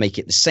spanner, make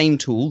it the same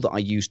tool that I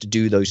use to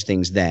do those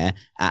things there,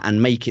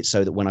 and make it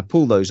so that when I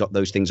pull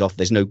those things off,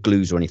 there's no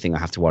glues or anything I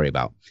have to worry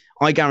about.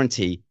 I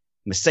guarantee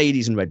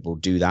Mercedes and Red Bull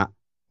do that.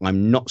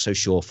 I'm not so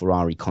sure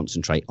Ferrari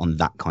concentrate on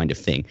that kind of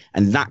thing.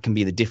 And that can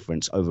be the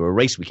difference over a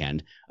race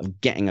weekend of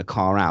getting a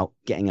car out,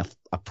 getting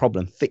a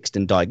problem fixed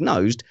and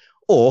diagnosed,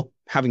 or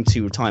having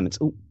two retirements.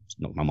 Oh, it's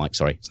not my mic,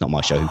 sorry. It's not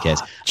my show, who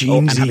cares?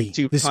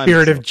 Jeansy. The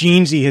spirit of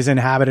Jeansy has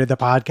inhabited the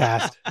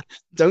podcast.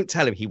 Don't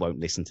tell him he won't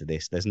listen to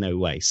this. There's no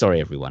way.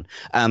 Sorry, everyone.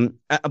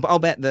 But I'll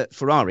bet that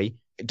Ferrari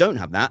don't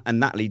have that,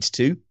 and that leads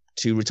to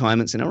 2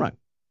 retirements in a row.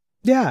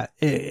 Yeah,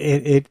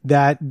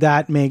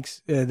 that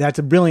makes that's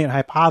a brilliant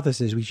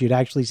hypothesis. We should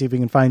actually see if we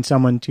can find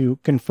someone to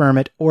confirm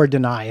it or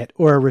deny it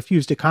or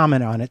refuse to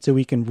comment on it, so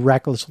we can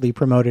recklessly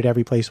promote it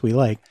every place we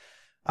like.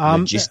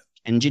 Just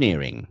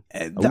engineering.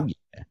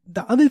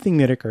 The other thing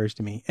that occurs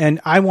to me,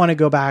 and I want to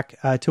go back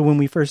to when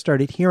we first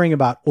started hearing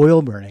about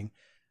oil burning.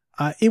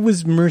 It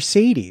was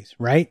Mercedes,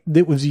 right?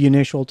 That was the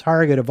initial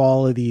target of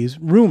all of these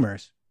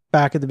rumors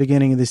back at the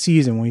beginning of the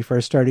season when we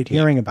first started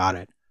hearing about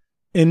it.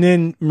 And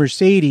then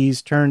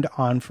Mercedes turned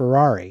on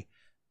Ferrari.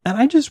 And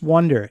I just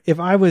wonder if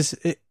I was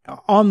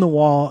on the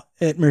wall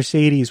at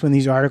Mercedes when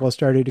these articles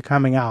started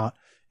coming out,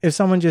 if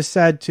someone just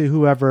said to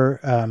whoever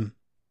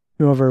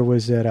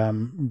was at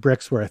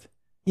Brixworth,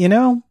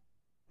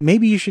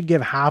 maybe you should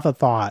give half a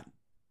thought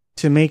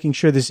to making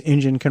sure this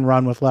engine can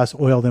run with less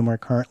oil than we're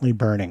currently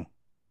burning.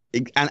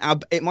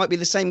 And it might be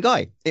the same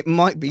guy. It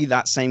might be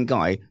that same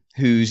guy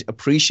who's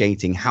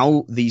appreciating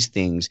how these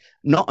things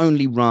not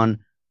only run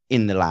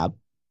in the lab,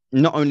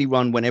 not only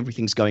run when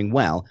everything's going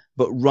well,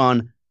 but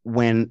run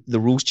when the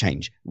rules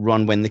change,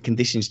 run when the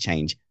conditions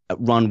change,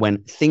 run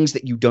when things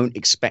that you don't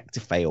expect to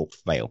fail.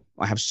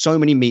 I have so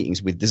many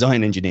meetings with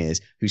design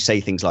engineers who say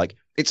things like,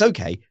 it's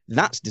okay,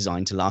 that's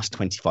designed to last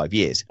 25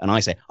 years. And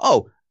I say,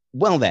 oh,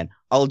 well then,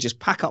 I'll just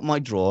pack up my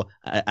drawer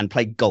and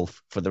play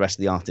golf for the rest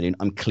of the afternoon.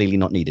 I'm clearly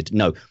not needed.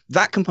 No,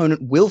 that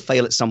component will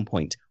fail at some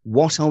point.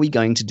 What are we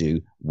going to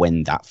do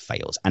when that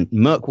fails? And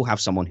Merck will have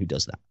someone who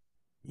does that.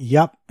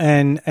 Yep.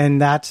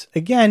 And that's,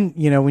 again,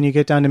 when you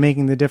get down to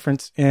making the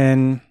difference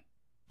in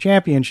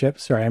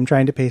championships. Sorry, I'm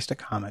trying to paste a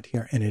comment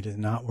here and it is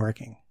not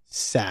working.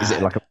 Sad. Is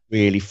it like a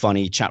really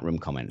funny chat room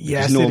comment? Because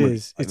yes, it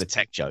is. Like the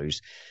tech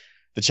shows,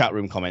 the chat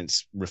room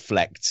comments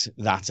reflect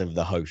that of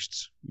the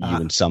hosts, you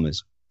and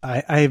Summers.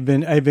 I've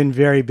been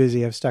very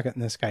busy. I've stuck it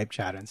in the Skype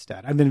chat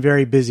instead. I've been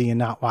very busy and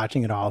not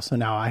watching it all. So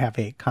now I have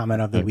a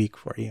comment of the week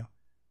for you.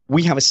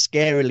 We have a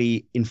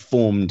scarily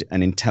informed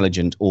and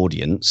intelligent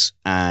audience,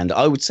 and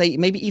I would say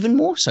maybe even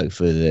more so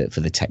for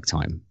the tech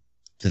time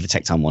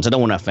ones. I don't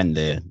want to offend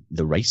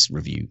the race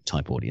review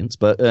type audience,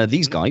 but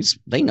these guys,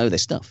 they know their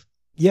stuff.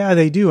 Yeah,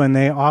 they do, and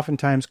they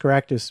oftentimes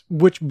correct us,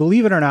 which,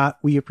 believe it or not,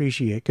 we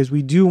appreciate, because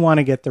we do want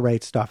to get the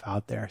right stuff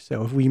out there.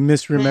 So if we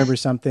misremember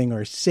something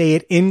or say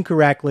it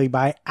incorrectly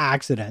by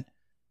accident,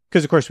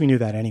 because of course we knew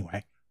that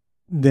anyway,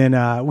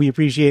 then we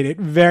appreciate it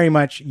very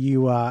much,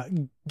 you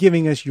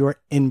giving us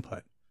your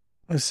input.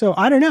 So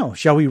I don't know.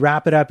 Shall we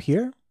wrap it up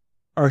here?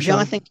 Or Yeah,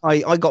 I think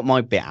I got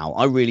my bit out.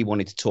 I really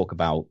wanted to talk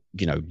about,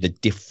 the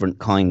different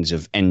kinds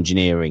of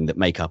engineering that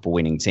make up a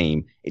winning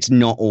team. It's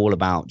not all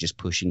about just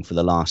pushing for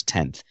the last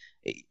 10th.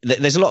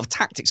 There's a lot of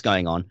tactics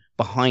going on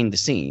behind the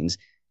scenes,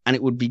 and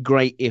it would be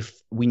great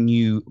if we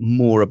knew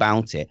more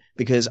about it,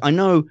 because I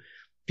know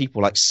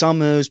people like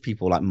Summers,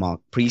 people like Mark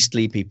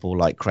Priestley, people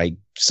like Craig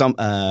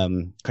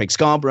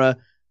Scarborough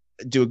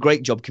do a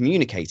great job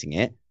communicating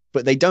it,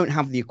 but they don't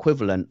have the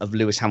equivalent of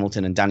Lewis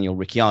Hamilton and Daniel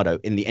Ricciardo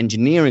in the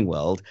engineering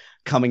world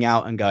coming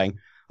out and going,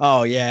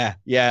 oh, yeah,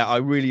 I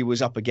really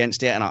was up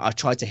against it, and I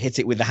tried to hit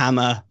it with the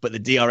hammer, but the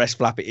DRS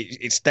flap,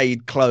 it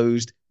stayed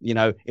closed.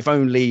 If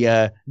only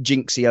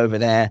Jinxie over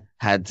there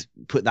had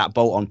put that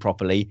bolt on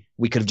properly,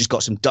 we could have just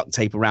got some duct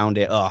tape around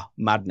it. Oh,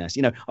 madness.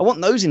 I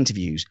want those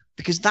interviews,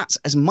 because that's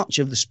as much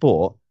of the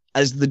sport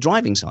as the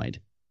driving side.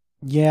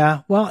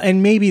 Yeah, well,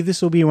 and maybe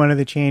this will be one of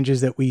the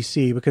changes that we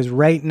see, because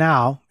right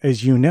now,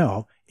 as you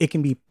know, it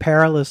can be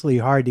perilously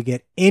hard to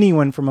get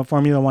anyone from a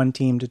Formula One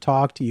team to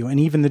talk to you. And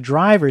even the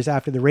drivers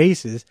after the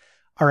races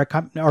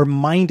are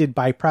minded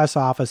by press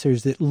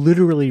officers that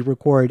literally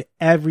record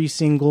every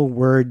single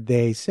word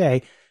they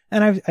say.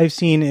 And I've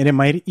seen, and it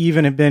might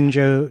even have been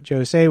Joe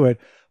Saywood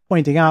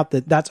pointing out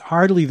that that's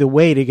hardly the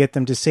way to get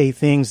them to say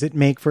things that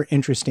make for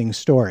interesting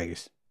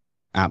stories.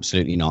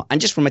 Absolutely not. And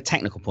just from a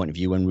technical point of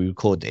view, when we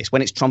record this,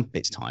 when it's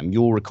trumpets time,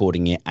 you're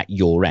recording it at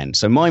your end.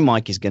 So my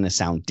mic is going to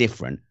sound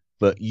different,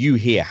 but you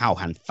hear how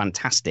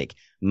fantastic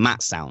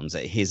Matt sounds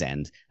at his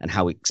end and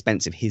how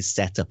expensive his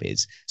setup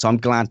is. So I'm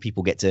glad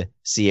people get to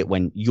see it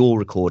when you're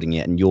recording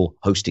it and you're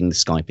hosting the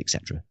Skype,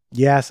 etc.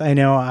 Yes, I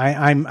know.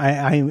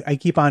 I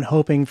keep on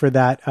hoping for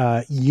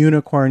that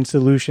unicorn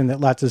solution that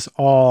lets us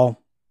all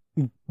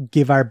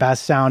give our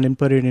best sound and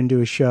put it into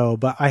a show.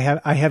 But I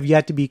have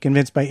yet to be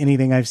convinced by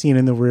anything I've seen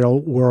in the real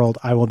world.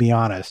 I will be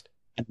honest.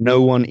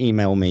 No one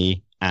email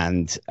me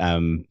and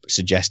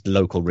suggest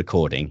local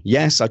recording.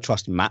 Yes, I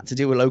trust Matt to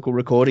do a local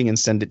recording and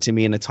send it to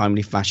me in a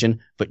timely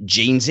fashion. But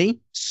Jeansy,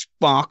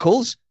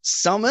 Sparkles,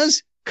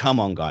 Summers, come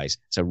on, guys.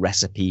 It's a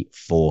recipe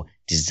for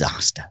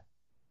disaster.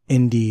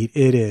 Indeed,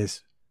 it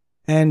is.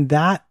 And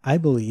that, I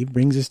believe,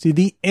 brings us to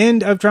the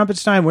end of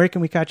Trumpets Time. Where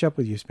can we catch up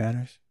with you,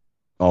 Spanners?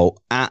 Oh,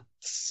 at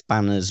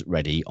Spanners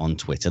Ready on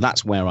Twitter.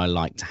 That's where I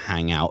like to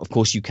hang out. Of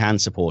course, you can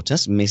support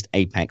us,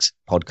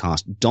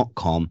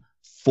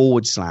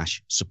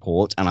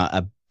 missedapexpodcast.com/support. And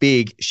a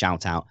big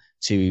shout out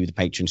to the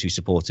patrons who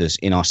support us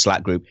in our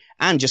Slack group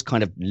and just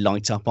kind of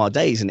light up our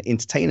days and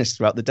entertain us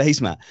throughout the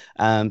days, Matt.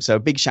 So a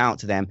big shout out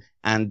to them.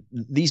 And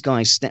these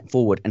guys step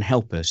forward and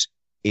help us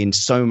in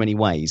so many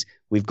ways.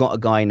 We've got a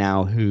guy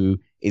now who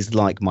is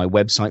like my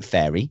website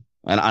fairy.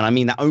 And I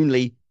mean that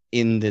only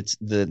in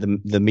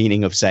the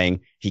meaning of saying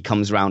he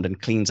comes around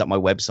and cleans up my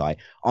website.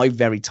 I'm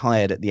very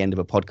tired at the end of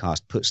a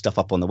podcast, put stuff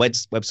up on the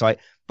website.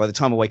 By the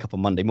time I wake up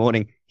on Monday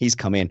morning, he's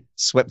come in,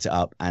 swept it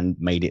up and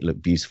made it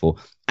look beautiful.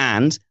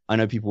 And I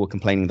know people were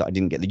complaining that I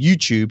didn't get the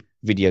YouTube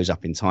videos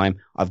up in time.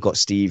 I've got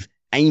Steve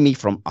Amy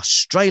from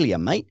Australia,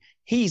 mate.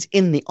 He's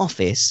in the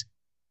office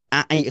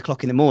at 8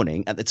 o'clock in the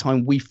morning at the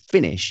time we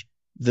finish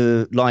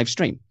the live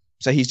stream.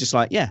 So he's just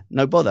like, yeah,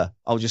 no bother.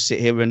 I'll just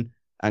sit here and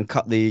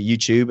cut the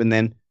YouTube and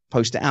then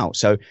post it out.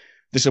 So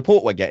the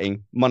support we're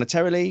getting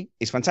monetarily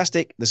is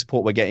fantastic. The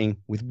support we're getting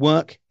with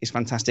work is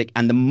fantastic.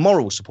 And the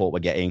moral support we're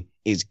getting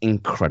is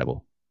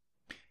incredible.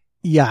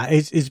 Yeah,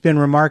 it's been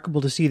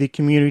remarkable to see the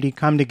community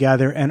come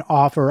together and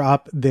offer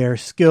up their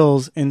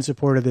skills in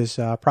support of this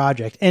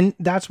project. And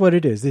that's what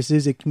it is. This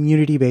is a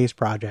community-based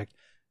project.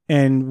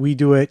 And we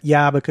do it,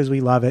 because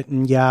we love it.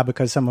 And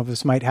because some of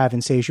us might have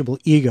insatiable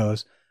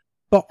egos.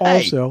 But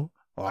also...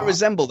 Hey, I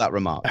resemble that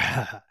remark.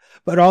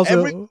 But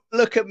also...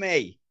 Look at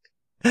me.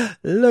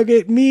 Look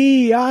at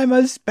me. I'm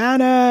a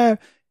Spanner.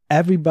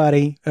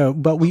 Everybody.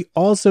 But we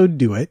also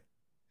do it.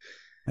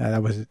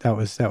 That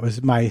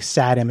was my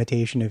sad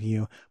imitation of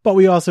you. But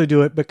we also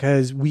do it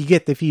because we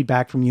get the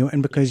feedback from you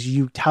and because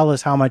you tell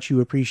us how much you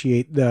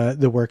appreciate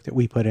the work that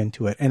we put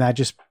into it. And that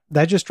just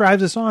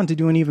drives us on to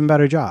do an even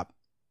better job.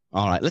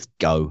 All right, let's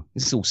go.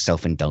 This is all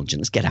self-indulgent.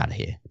 Let's get out of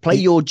here. Play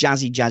your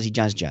jazzy,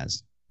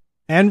 jazz.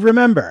 And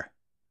remember,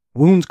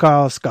 wounds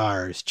cause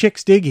scars,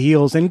 chicks dig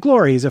heels, and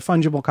glory is a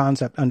fungible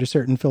concept under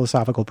certain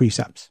philosophical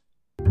precepts.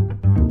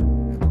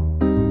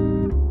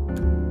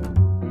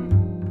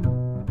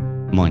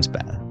 Mine's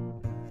better.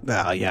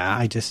 Well, yeah,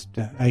 I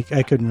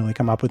couldn't really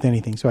come up with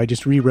anything, so I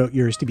just rewrote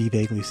yours to be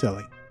vaguely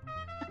silly.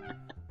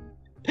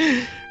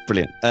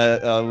 Brilliant.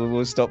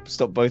 We'll stop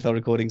both our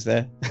recordings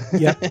there.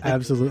 Yep,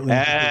 absolutely.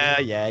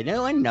 Yeah,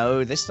 no, I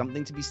know. There's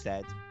something to be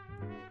said.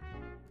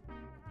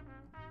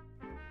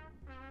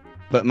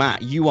 But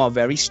Matt, you are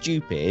very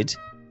stupid,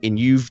 and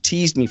you've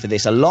teased me for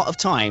this a lot of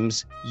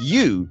times.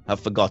 You have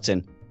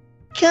forgotten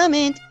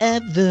comment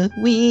of the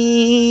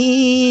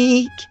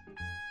week.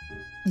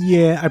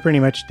 Yeah, I pretty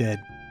much did.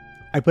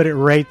 I put it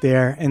right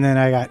there, and then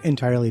I got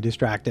entirely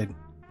distracted.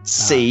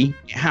 See,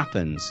 it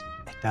happens.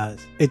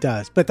 It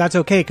does. But that's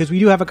okay, because we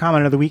do have a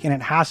comment of the week, and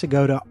it has to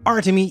go to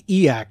Artemy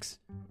EX.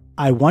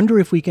 I wonder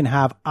if we can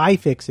have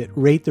iFixit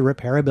rate the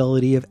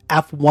repairability of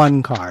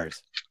F1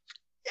 cars.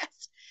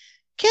 Yes.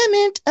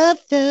 Comment of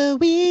the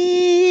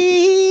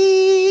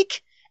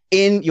week.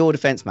 In your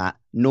defense, Matt,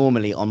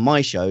 normally on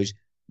my shows,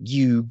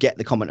 you get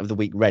the comment of the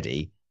week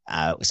ready.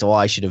 So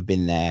I should have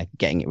been there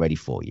getting it ready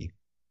for you.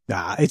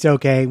 Nah, it's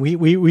okay.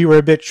 We were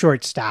a bit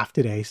short-staffed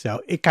today,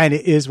 so it kind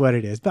of is what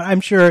it is. But I'm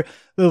sure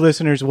the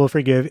listeners will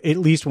forgive at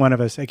least one of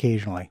us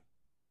occasionally.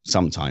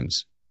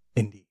 Sometimes.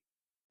 Indeed.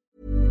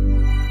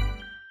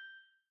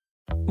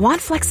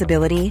 Want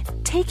flexibility?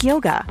 Take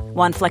yoga.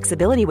 Want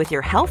flexibility with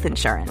your health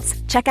insurance?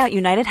 Check out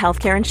United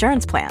Healthcare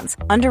Insurance Plans.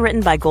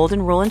 Underwritten by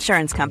Golden Rule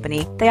Insurance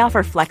Company, they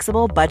offer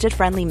flexible,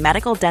 budget-friendly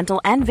medical,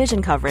 dental, and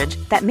vision coverage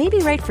that may be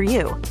right for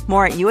you.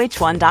 More at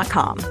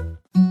uh1.com.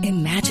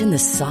 Imagine the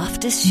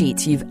softest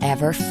sheets you've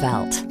ever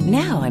felt.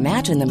 Now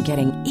imagine them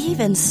getting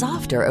even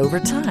softer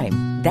over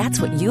time.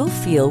 That's what you'll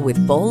feel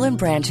with Boll &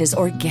 Branch's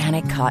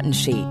organic cotton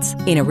sheets.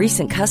 In a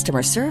recent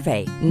customer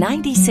survey,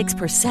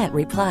 96%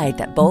 replied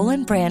that Boll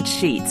 & Branch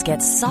sheets get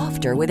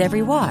softer with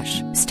every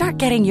wash. Start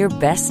getting your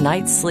best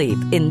night's sleep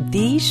in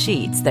these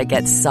sheets that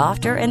get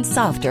softer and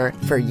softer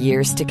for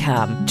years to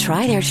come.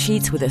 Try their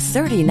sheets with a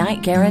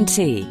 30-night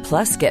guarantee.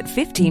 Plus, get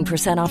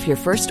 15% off your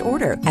first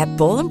order at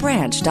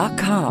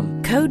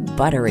bollandbranch.com. Code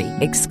BUTTERY.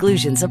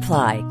 Exclusions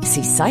apply.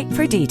 See site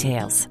for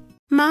details.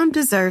 Mom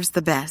deserves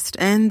the best,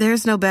 and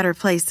there's no better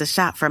place to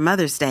shop for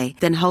Mother's Day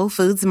than Whole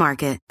Foods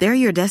Market. They're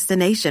your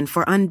destination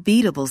for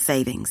unbeatable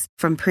savings,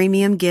 from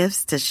premium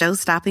gifts to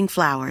show-stopping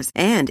flowers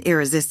and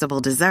irresistible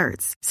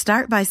desserts.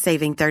 Start by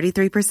saving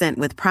 33%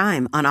 with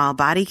Prime on all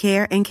body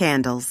care and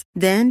candles.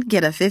 Then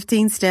get a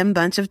 15-stem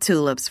bunch of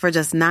tulips for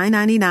just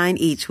 $9.99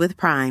 each with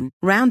Prime.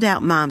 Round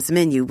out Mom's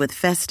menu with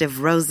festive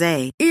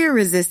rosé,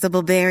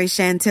 irresistible berry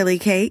chantilly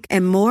cake,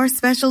 and more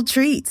special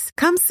treats.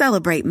 Come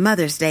celebrate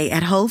Mother's Day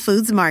at Whole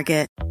Foods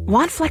Market.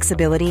 Want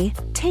flexibility?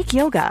 Take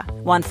yoga.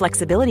 Want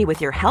flexibility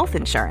with your health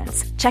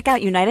insurance? Check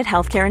out United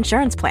Healthcare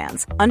Insurance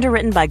Plans.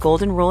 Underwritten by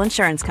Golden Rule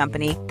Insurance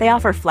Company, they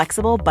offer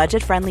flexible,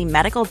 budget-friendly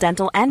medical,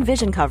 dental, and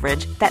vision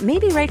coverage that may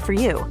be right for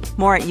you.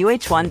 More at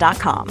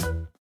uh1.com.